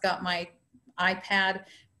just got my iPad,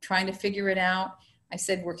 trying to figure it out. I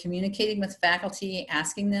said, we're communicating with faculty,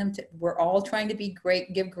 asking them to, we're all trying to be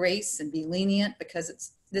great, give grace and be lenient,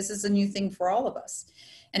 because this is a new thing for all of us.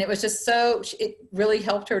 And it was just it really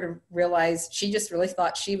helped her to realize, she just really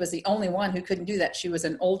thought she was the only one who couldn't do that. She was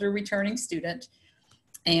an older returning student.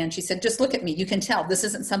 And she said, just look at me. You can tell this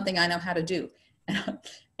isn't something I know how to do.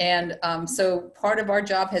 And so part of our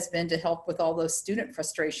job has been to help with all those student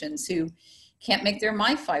frustrations who can't make their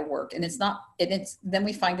MiFi work. And then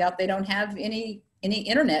we find out they don't have any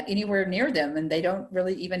internet anywhere near them, and they don't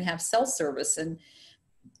really even have cell service. And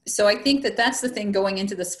so I think that's the thing going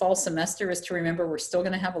into this fall semester, is to remember we're still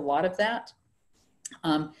going to have a lot of that.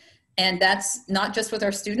 And that's not just with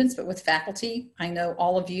our students, but with faculty. I know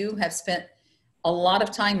all of you have spent a lot of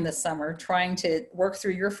time this summer trying to work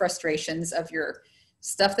through your frustrations of your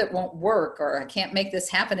stuff that won't work, or I can't make this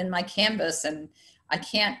happen in my Canvas, and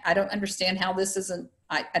I don't understand how this isn't,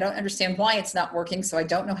 I don't understand why it's not working, so I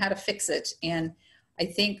don't know how to fix it. And I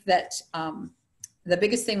think that the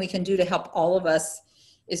biggest thing we can do to help all of us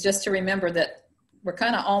is just to remember that we're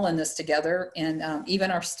kind of all in this together, and even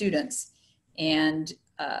our students. And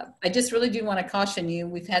I just really do want to caution you.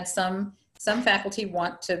 We've had some faculty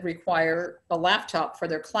want to require a laptop for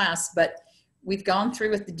their class, but we've gone through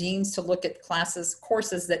with the deans to look at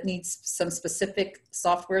courses that need some specific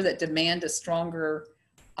software that demand a stronger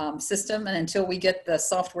system. And until we get the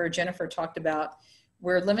software Jennifer talked about,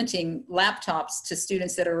 we're limiting laptops to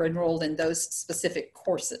students that are enrolled in those specific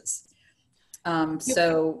courses. And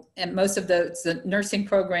most of those, the nursing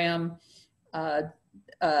program,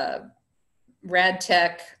 rad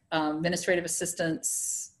tech, administrative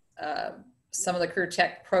assistants, some of the career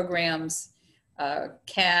tech programs,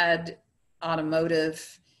 CAD,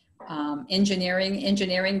 automotive,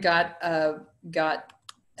 engineering got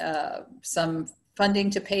some funding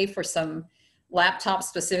to pay for some laptops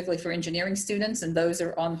specifically for engineering students, and those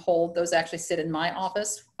are on hold. Those actually sit in my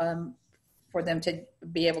office for them to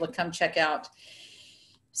be able to come check out.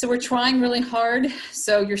 So we're trying really hard.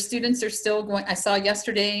 So your students are still going. I saw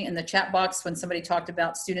yesterday in the chat box when somebody talked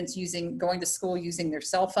about students going to school using their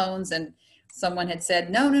cell phones, and someone had said,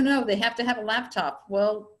 no, they have to have a laptop.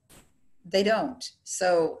 Well, they don't.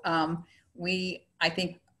 So I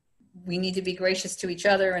think we need to be gracious to each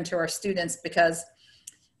other and to our students, because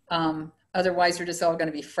otherwise we're just all going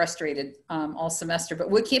to be frustrated all semester. But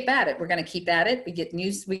we'll keep at it. We're going to keep at it. We get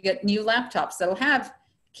new laptops that'll have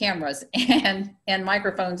cameras and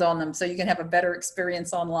microphones on them, so you can have a better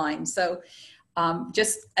experience online. So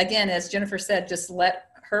just again, as Jennifer said, just let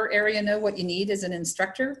her area know what you need as an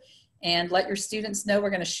instructor, and let your students know. We're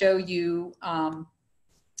going to show you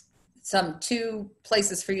two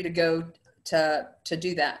places for you to go to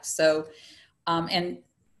do that. So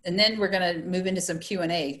and then we're going to move into some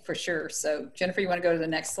Q&A for sure. So Jennifer, you want to go to the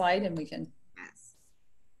next slide and we can.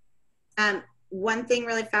 Yes. One thing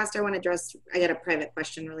really fast I want to address, I got a private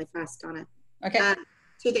question really fast on it. Okay.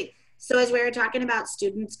 Two things. So as we were talking about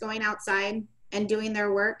students going outside and doing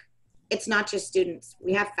their work, it's not just students.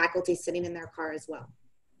 We have faculty sitting in their car as well.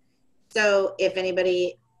 So if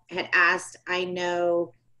anybody had asked, I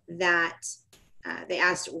know that they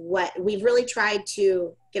asked we've really tried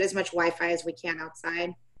to get as much Wi-Fi as we can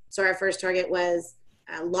outside. So our first target was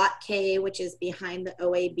Lot K, which is behind the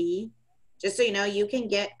OAB, just so you know, you can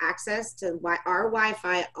get access to our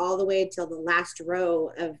Wi-Fi all the way till the last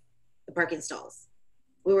row of the parking stalls.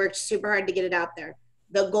 We worked super hard to get it out there.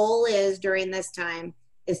 The goal is during this time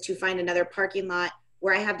is to find another parking lot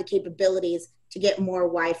where I have the capabilities to get more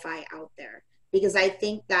Wi-Fi out there, because I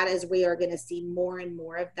think that is we are going to see more and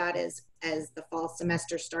more of that as the fall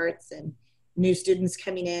semester starts and new students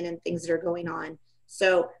coming in and things that are going on.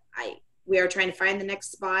 So we are trying to find the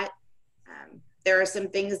next spot. There are some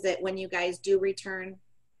things that when you guys do return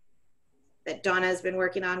that Donna has been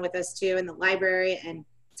working on with us too in the library and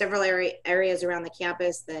several areas around the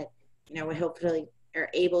campus that, you know, we hopefully are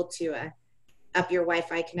able to up your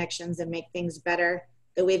Wi-Fi connections and make things better,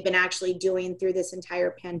 that we've been actually doing through this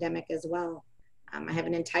entire pandemic as well. I have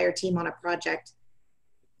an entire team on a project.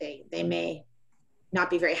 They may not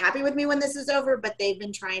be very happy with me when this is over, but they've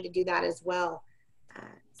been trying to do that as well.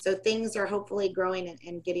 So things are hopefully growing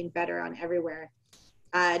and getting better on everywhere.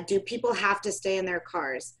 Do people have to stay in their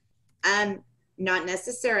cars? Not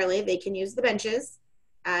necessarily. They can use the benches.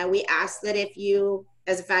 We ask that if you,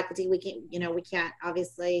 as a faculty, we can't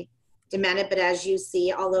obviously demand it, but as you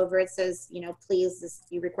see all over, it says, you know, please,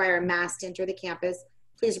 you require a mask to enter the campus.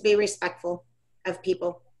 Please be respectful of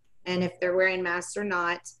people. And if they're wearing masks or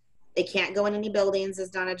not, they can't go in any buildings, as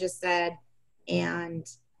Donna just said. And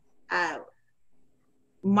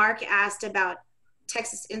Mark asked about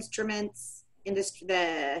Texas Instruments,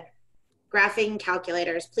 the graphing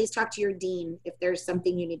calculators. Please talk to your dean if there's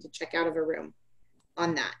something you need to check out of a room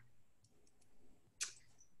on that.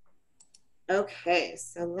 Okay,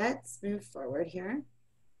 so let's move forward here.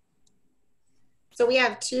 So we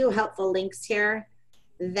have two helpful links here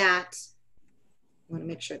that I want to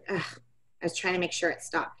make sure. I was trying to make sure it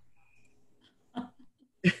stopped.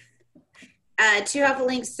 Two helpful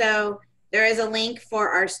links. So there is a link for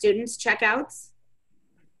our students checkouts.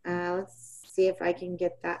 Let's see if I can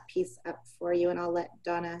get that piece up for you, and I'll let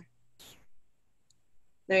Donna.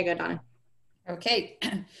 There you go, Donna. Okay,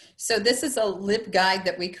 so this is a LibGuide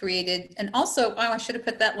that we created, and also, I should have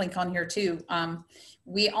put that link on here too.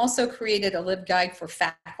 We also created a LibGuide for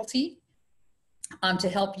faculty to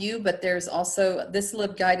help you, but there's also, this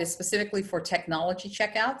LibGuide is specifically for technology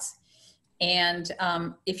checkouts. And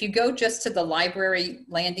if you go just to the library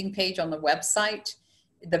landing page on the website,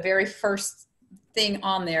 the very first thing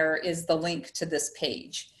on there is the link to this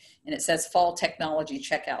page, and it says Fall Technology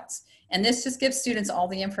Checkouts. And this just gives students all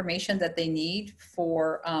the information that they need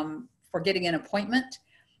for getting an appointment.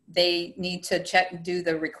 They need to do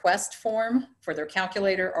the request form for their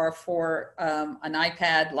calculator or for an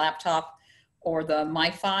iPad, laptop, or the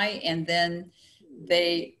MiFi, and then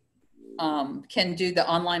they can do the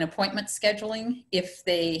online appointment scheduling. If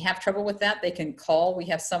they have trouble with that, they can call. We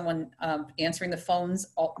have someone answering the phones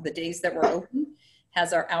all the days that we're open,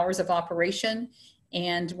 has our hours of operation,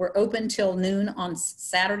 and we're open till noon on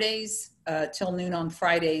Saturdays, till noon on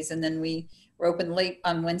Fridays, and then we're open late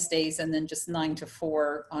on Wednesdays, and then just 9 to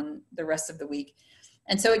 4 on the rest of the week.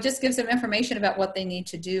 And so it just gives them information about what they need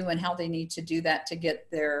to do and how they need to do that to get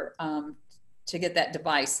their to get that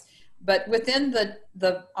device. But within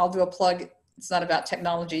the I'll do a plug, it's not about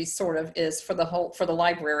technology, sort of, is for the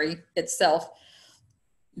library itself.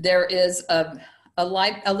 There is a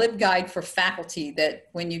LibGuide for faculty that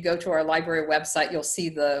when you go to our library website, you'll see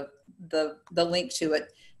the link to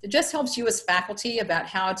it. It just helps you as faculty about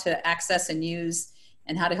how to access and use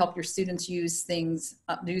and how to help your students use things,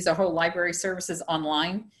 use our whole library services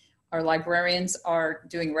online. Our librarians are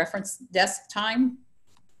doing reference desk time.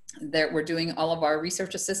 We're doing all of our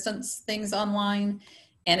research assistance things online,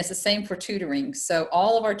 and it's the same for tutoring. So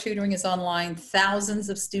all of our tutoring is online. Thousands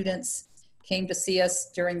of students came to see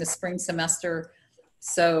us during the spring semester.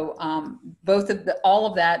 So all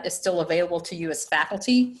of that is still available to you as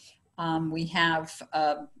faculty. We have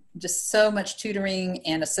just so much tutoring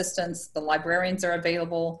and assistance. The librarians are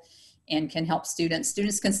available and can help students.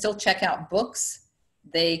 Students can still check out books.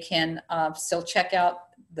 They can still check out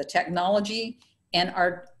the technology, and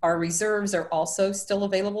our reserves are also still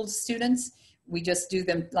available to students. We just do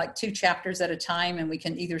them like 2 chapters at a time, and we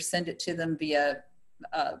can either send it to them via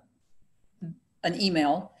an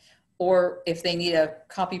email, or if they need a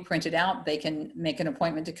copy printed out, they can make an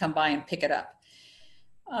appointment to come by and pick it up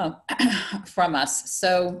from us.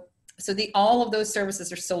 So all of those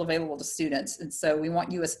services are still available to students. And so we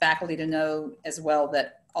want you as faculty to know as well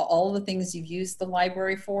that all the things you've used the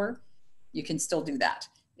library for, you can still do that.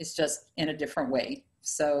 It's just in a different way.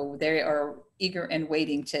 So they are eager and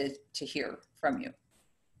waiting to hear from you.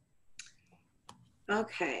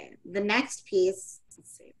 Okay, the next piece,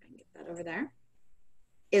 let's see if I can get that over there,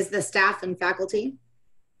 is the staff and faculty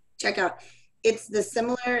checkout. it's the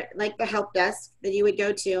similar, like the help desk that you would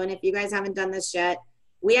go to. And if you guys haven't done this yet,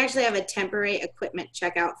 we actually have a temporary equipment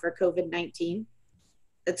checkout for COVID-19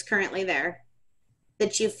 that's currently there,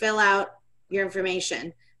 that you fill out your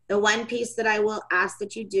information. The one piece that I will ask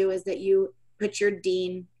that you do is that you put your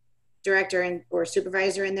dean, director, or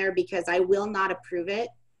supervisor in there, because I will not approve it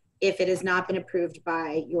if it has not been approved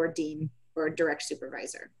by your dean or direct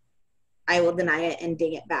supervisor. I will deny it and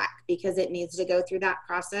ding it back, because it needs to go through that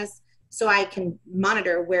process so I can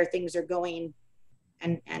monitor where things are going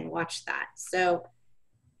and watch that. So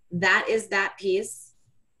that is that piece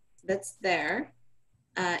that's there.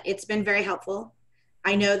 It's been very helpful.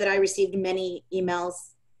 I know that I received many emails,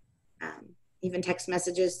 even text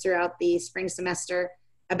messages throughout the spring semester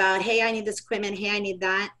about, hey, I need this equipment, hey, I need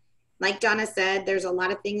that. Like Donna said, there's a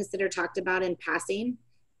lot of things that are talked about in passing.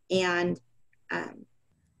 And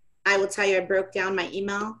I will tell you, I broke down my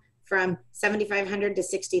email from 7,500 to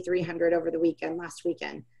 6,300 over the weekend, last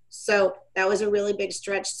weekend. So that was a really big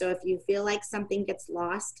stretch. So if you feel like something gets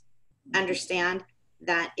lost, understand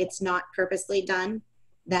that it's not purposely done,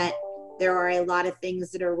 that there are a lot of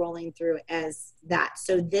things that are rolling through as that.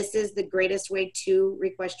 So this is the greatest way to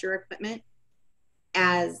request your equipment,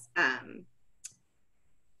 as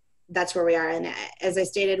that's where we are. And as I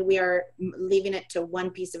stated, we are leaving it to one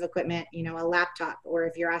piece of equipment, you know, a laptop, or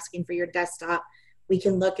if you're asking for your desktop, we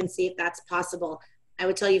can look and see if that's possible. I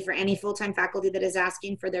would tell you, for any full-time faculty that is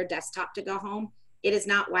asking for their desktop to go home, it is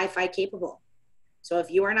not Wi-Fi capable. So if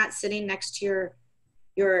you are not sitting next to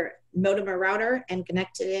your modem or router and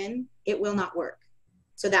connected in, it will not work.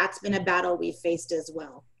 So that's been a battle we've faced as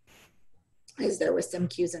well, as there was some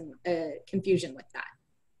confusion with that.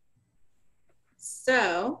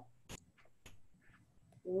 So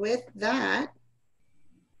with that,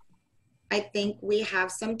 I think we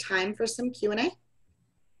have some time for some Q&A.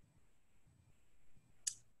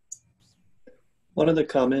 One of the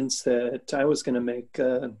comments that I was going to make,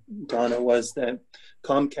 Donna, was that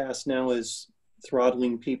Comcast now is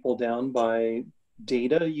throttling people down by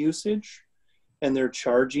data usage, and they're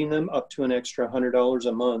charging them up to an extra $100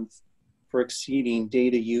 a month for exceeding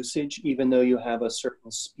data usage, even though you have a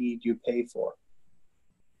certain speed you pay for.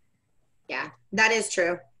 Yeah, that is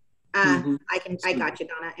true. I got you,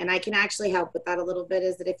 Donna. And I can actually help with that a little bit,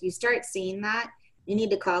 is that if you start seeing that, you need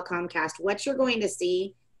to call Comcast. What you're going to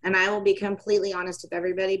see, and I will be completely honest with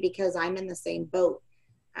everybody, because I'm in the same boat.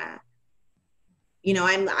 You know,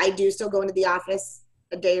 I do still go into the office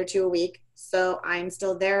a day or two a week, so I'm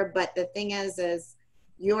still there. But the thing is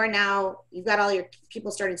you've got all your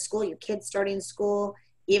people starting school, your kids starting school,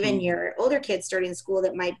 even your older kids starting school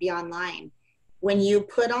that might be online. When you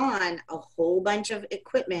put on a whole bunch of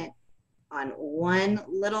equipment on one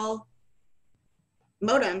little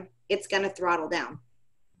modem, it's going to throttle down.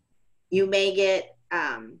 You may get,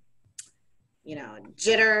 you know,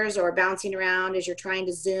 jitters or bouncing around as you're trying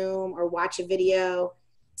to Zoom or watch a video.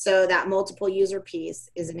 So that multiple user piece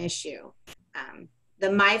is an issue. The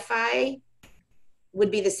MiFi would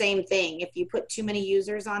be the same thing. If you put too many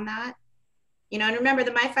users on that, you know, and remember,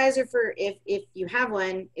 the MiFis are for, if you have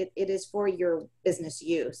one, it is for your business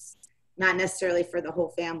use, not necessarily for the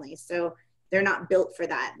whole family. So they're not built for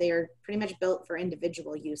that. They are pretty much built for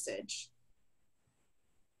individual usage.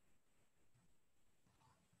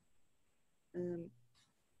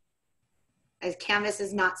 As Canvas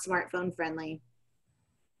is not smartphone friendly.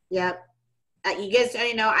 Yep. You guys,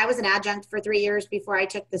 you know, I was an adjunct for 3 years before I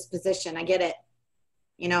took this position. I get it.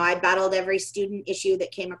 You know, I battled every student issue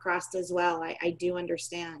that came across as well. I do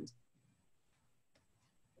understand.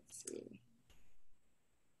 Let's see.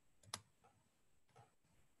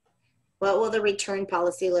 What will the return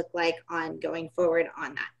policy look like on going forward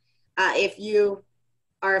on that? If you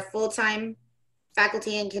are a full-time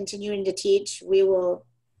faculty and continuing to teach, you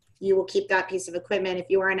will keep that piece of equipment. If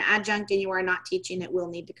you are an adjunct and you are not teaching, it will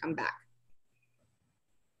need to come back.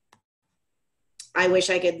 I wish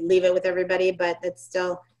I could leave it with everybody, but it's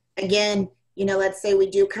still, again, you know, let's say we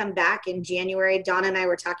do come back in January. Donna and I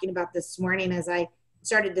were talking about this morning as I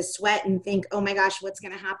started to sweat and think, oh my gosh, what's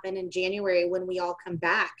going to happen in January when we all come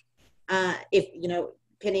back? If, you know,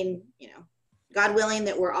 pinning, you know, God willing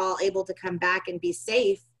that we're all able to come back and be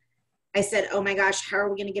safe. I said, oh my gosh, how are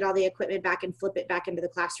we going to get all the equipment back and flip it back into the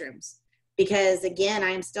classrooms? Because again, I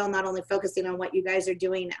am still not only focusing on what you guys are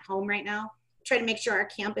doing at home right now, try to make sure our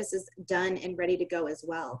campus is done and ready to go as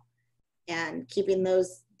well, and keeping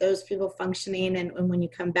those people functioning and when you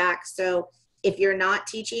come back. So if you're not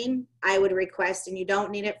teaching, I would request, and you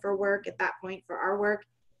don't need it for work at that point, for our work,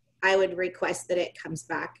 I would request that it comes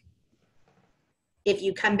back. If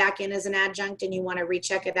you come back in as an adjunct and you want to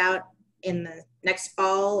recheck it out in the next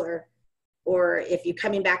fall or or if you're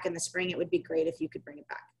coming back in the spring, it would be great if you could bring it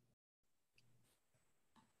back.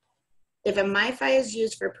 If a MiFi is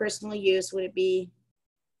used for personal use, would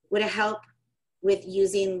it help with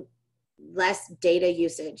using less data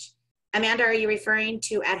usage? Amanda, are you referring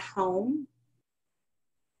to at home?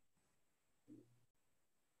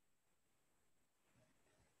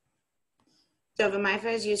 So if a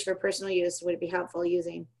MiFi is used for personal use, would it be helpful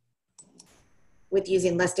using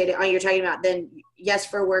less data? Oh, you're talking about then, yes,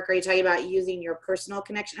 for work. Are you talking about using your personal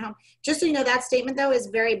connection at home? Just so you know, that statement though is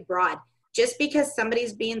very broad. Just because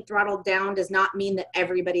somebody's being throttled down does not mean that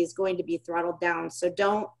everybody's going to be throttled down. So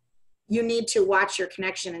you need to watch your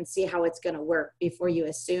connection and see how it's going to work before you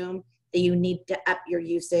assume that you need to up your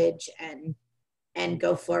usage and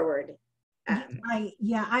go forward.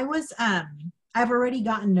 I've already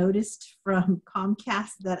gotten noticed from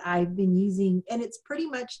Comcast that I've been using, and it's pretty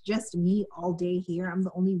much just me all day here. I'm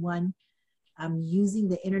the only one using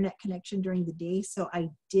the internet connection during the day. So I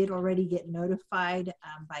did already get notified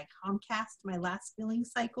by Comcast my last billing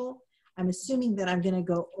cycle. I'm assuming that I'm going to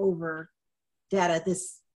go over data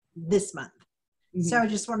this month. Mm-hmm. So I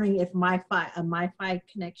was just wondering if a MiFi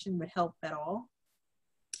connection would help at all.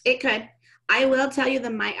 It could. I will tell you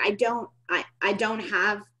I don't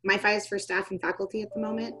have MiFi is for staff and faculty at the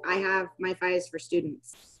moment. I have MiFi is for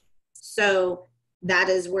students. So that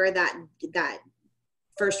is where that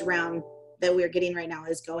first round that we're getting right now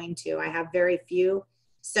is going to. I have very few.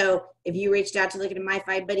 So if you reached out to look at a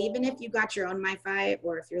MiFi, but even if you got your own MiFi,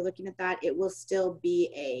 or if you're looking at that, it will still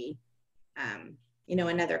be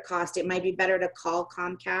another cost. It might be better to call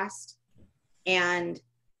Comcast and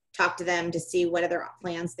talk to them to see what other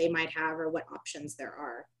plans they might have or what options there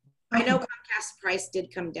are. I know Comcast price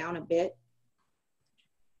did come down a bit.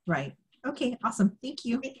 Right. Okay, awesome. Thank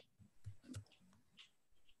you.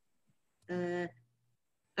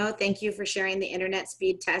 Thank you for sharing the internet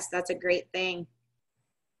speed test. That's a great thing.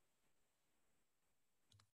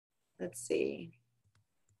 Let's see.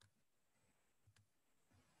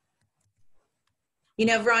 You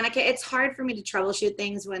know, Veronica, it's hard for me to troubleshoot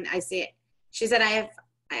things when I see it. She said,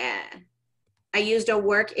 I used a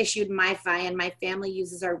work issued MiFi and my family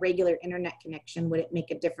uses our regular internet connection. Would it make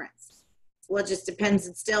a difference? Well, it just depends.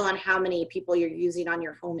 It's still on how many people you're using on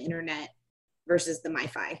your home internet versus the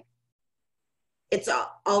MiFi. It's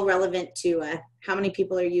all relevant to how many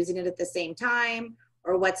people are using it at the same time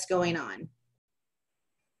or what's going on.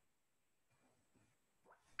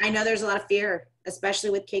 I know there's a lot of fear, especially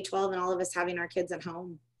with K-12 and all of us having our kids at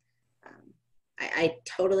home. I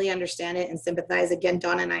totally understand it and sympathize. Again,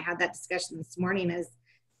 Donna and I had that discussion this morning I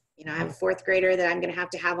have a fourth grader that I'm going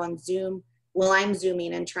to have on Zoom while I'm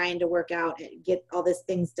Zooming and trying to work out and get all these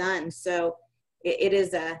things done. So it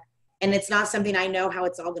is and it's not something I know how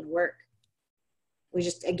it's all going to work. We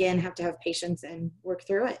just, again, have to have patience and work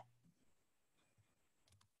through it.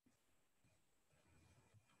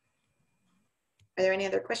 Are there any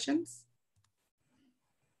other questions?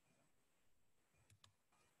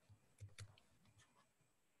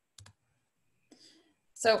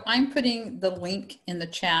 So I'm putting the link in the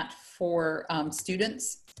chat for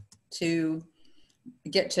students to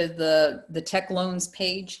get to the tech loans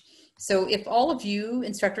page. So if all of you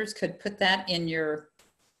instructors could put that in your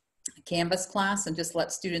Canvas class and just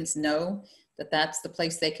let students know that that's the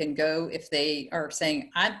place they can go if they are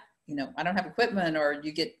saying, I don't have equipment, or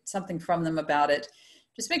you get something from them about it.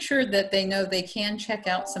 Just make sure that they know they can check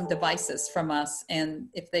out some devices from us. And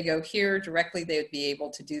if they go here directly, they would be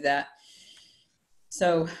able to do that.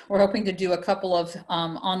 So we're hoping to do a couple of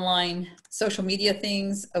online social media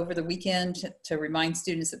things over the weekend to remind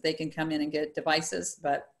students that they can come in and get devices,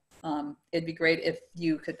 but it'd be great if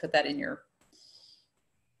you could put that in your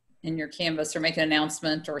Canvas or make an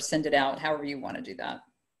announcement or send it out, however you want to do that.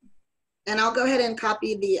 And I'll go ahead and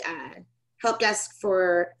copy the help desk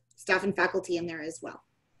for staff and faculty in there as well.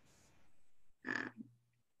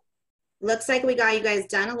 Looks like we got you guys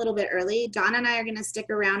done a little bit early. Donna and I are going to stick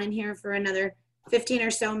around in here for another 15 or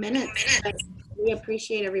so minutes. We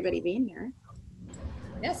appreciate everybody being here.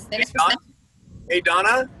 Yes, thanks. Hey,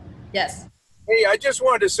 Donna? Yes. Hey, I just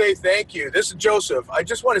wanted to say thank you. This is Joseph. I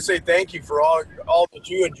just want to say thank you for all that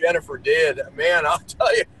you and Jennifer did. Man, I'll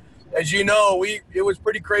tell you, as you know, it was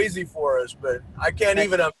pretty crazy for us, but I can't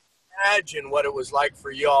even imagine what it was like for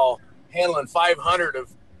y'all handling 500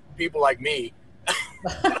 of people like me.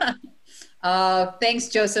 Thanks,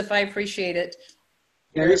 Joseph. I appreciate it.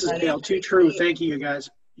 Yeah, this is Dale. Too true. Thank you, guys.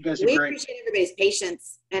 You guys are great. We appreciate everybody's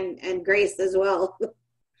patience and grace as well.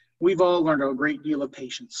 We've all learned a great deal of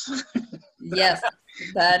patience. Yes,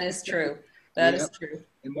 that is true. That is true.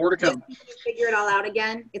 And more to come. If you figure it all out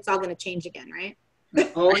again, it's all going to change again, right?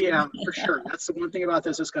 Oh, yeah, for sure. That's the one thing about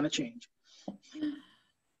this. It's going to change.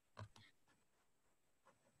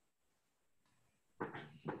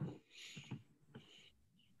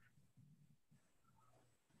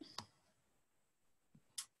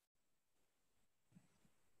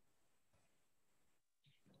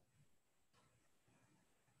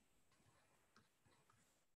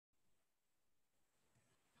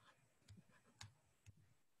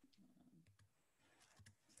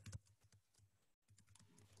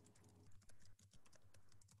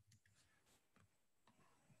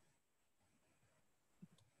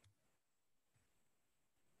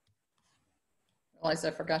 Realize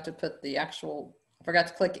I forgot to put I forgot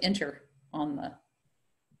to click enter on the.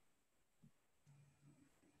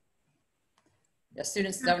 Yeah,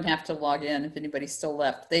 students don't have to log in if anybody's still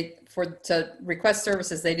left. To request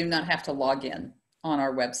services, they do not have to log in on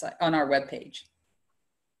our website, on our webpage.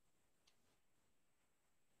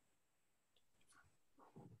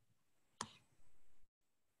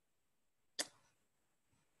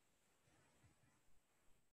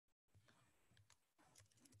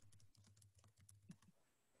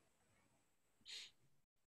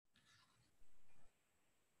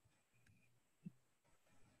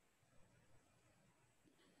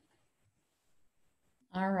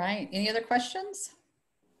 All right, any other questions?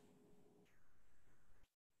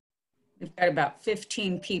 We've got about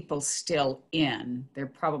 15 people still in. They're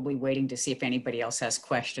probably waiting to see if anybody else has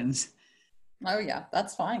questions. Oh yeah,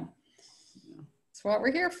 that's fine. That's what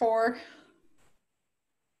we're here for.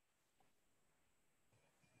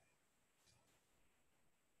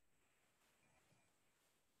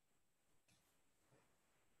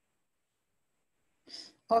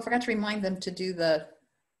 Oh, I forgot to remind them to do the,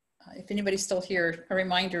 if anybody's still here, a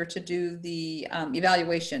reminder to do the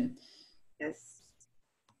evaluation. Yes.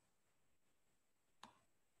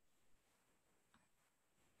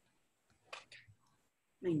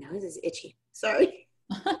 My nose is itchy. Sorry.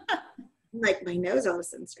 Like my nose all of a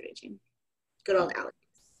sudden started itching. Good old Alex.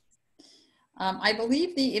 I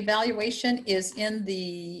believe the evaluation is in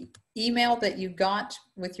the email that you got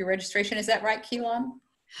with your registration. Is that right, Keelan?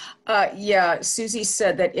 Yeah, Susie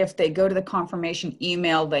said that if they go to the confirmation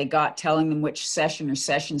email they got telling them which session or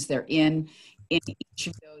sessions they're in each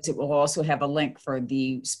of those, it will also have a link for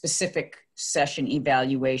the specific session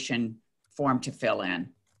evaluation form to fill in.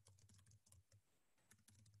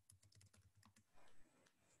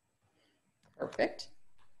 Perfect.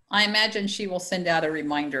 I imagine she will send out a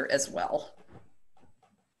reminder as well.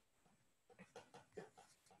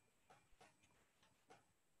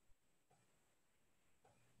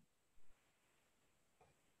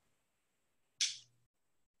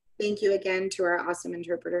 Thank you again to our awesome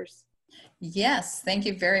interpreters. Yes, thank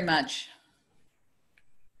you very much.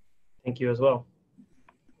 Thank you as well.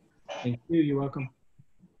 Thank you. You're welcome.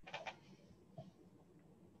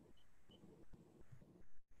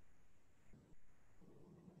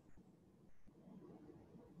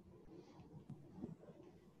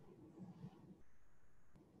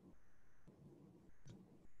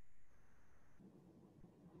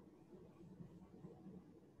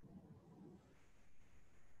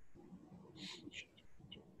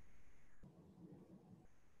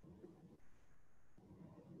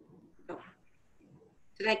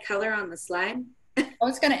 Did I color on the slide? I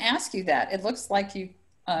was going to ask you that. It looks like you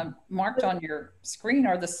marked on your screen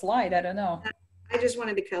or the slide. I don't know. I just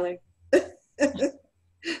wanted to color.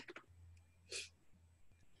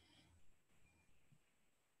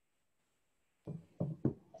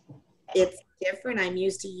 It's different. I'm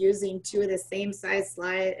used to using two of the same size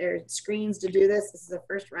slide or screens to do this. This is the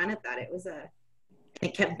first run at that.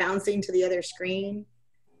 It kept bouncing to the other screen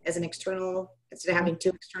as an external instead of having two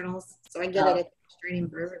externals. So I get it. It's frustrating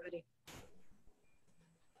for everybody.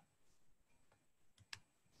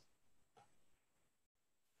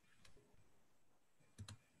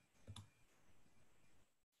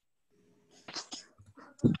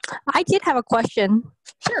 I did have a question.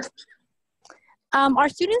 Sure. Are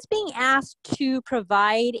students being asked to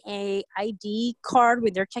provide a ID card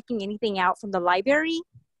when they're checking anything out from the library?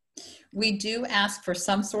 We do ask for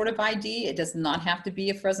some sort of ID. It does not have to be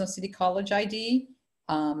a Fresno City College ID.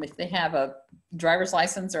 If they have a driver's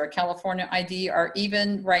license or a California ID, or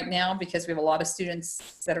even right now, because we have a lot of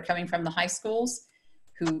students that are coming from the high schools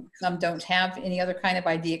who some don't have any other kind of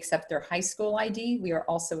ID except their high school ID, we are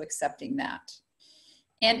also accepting that.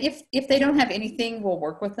 And if they don't have anything, we'll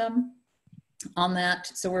work with them on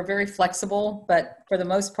that. So we're very flexible, but for the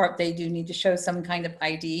most part, they do need to show some kind of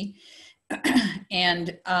ID.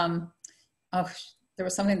 And oh, there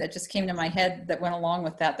was something that just came to my head that went along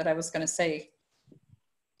with that I was going to say.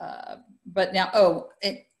 But now,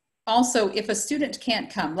 also, if a student can't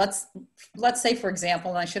come, let's say, for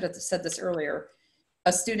example, and I should have said this earlier,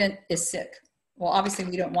 a student is sick. Well, obviously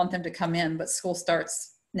we don't want them to come in, but school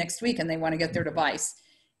starts next week and they want to get their device.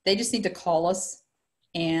 They just need to call us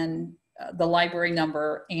and the library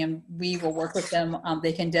number, and we will work with them.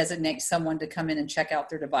 They can designate someone to come in and check out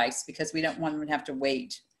their device because we don't want them to have to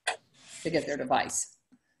wait to get their device.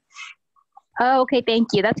 Oh, okay, thank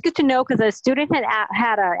you. That's good to know because a student had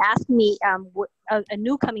asked me, a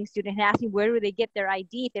new coming student had asked me where do they get their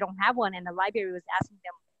ID if they don't have one, and the library was asking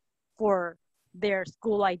them for their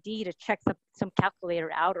school ID to check some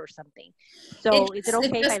calculator out or something. So is it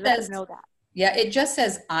okay if I let them know that? Yeah, it just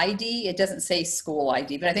says ID. It doesn't say school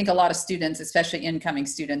ID, but I think a lot of students, especially incoming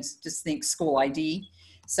students, just think school ID.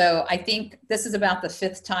 So I think this is about the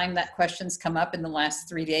 5th time that question's come up in the last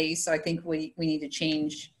 3 days. So I think we need to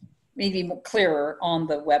change, maybe more clearer on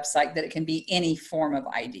the website that it can be any form of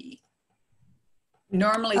ID.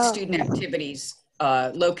 Normally student activities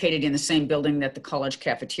located in the same building that the college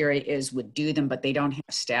cafeteria is would do them, but they don't have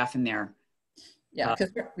staff in there. Yeah,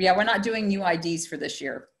 because we're not doing new IDs for this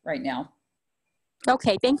year right now.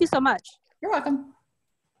 Okay, thank you so much. You're welcome.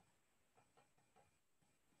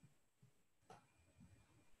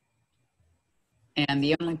 And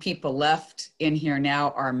the only people left in here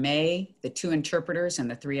now are May, the 2 interpreters,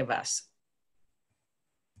 and the 3 of us.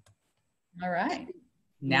 All right.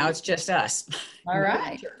 Now it's just us. All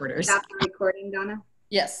right. Interpreters. Stop the recording, Donna.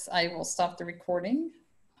 Yes, I will stop the recording.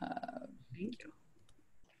 Thank you.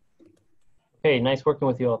 Okay, nice working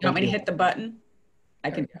with you all. You want Thank me to you. hit the button?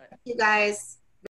 I can do it. You guys.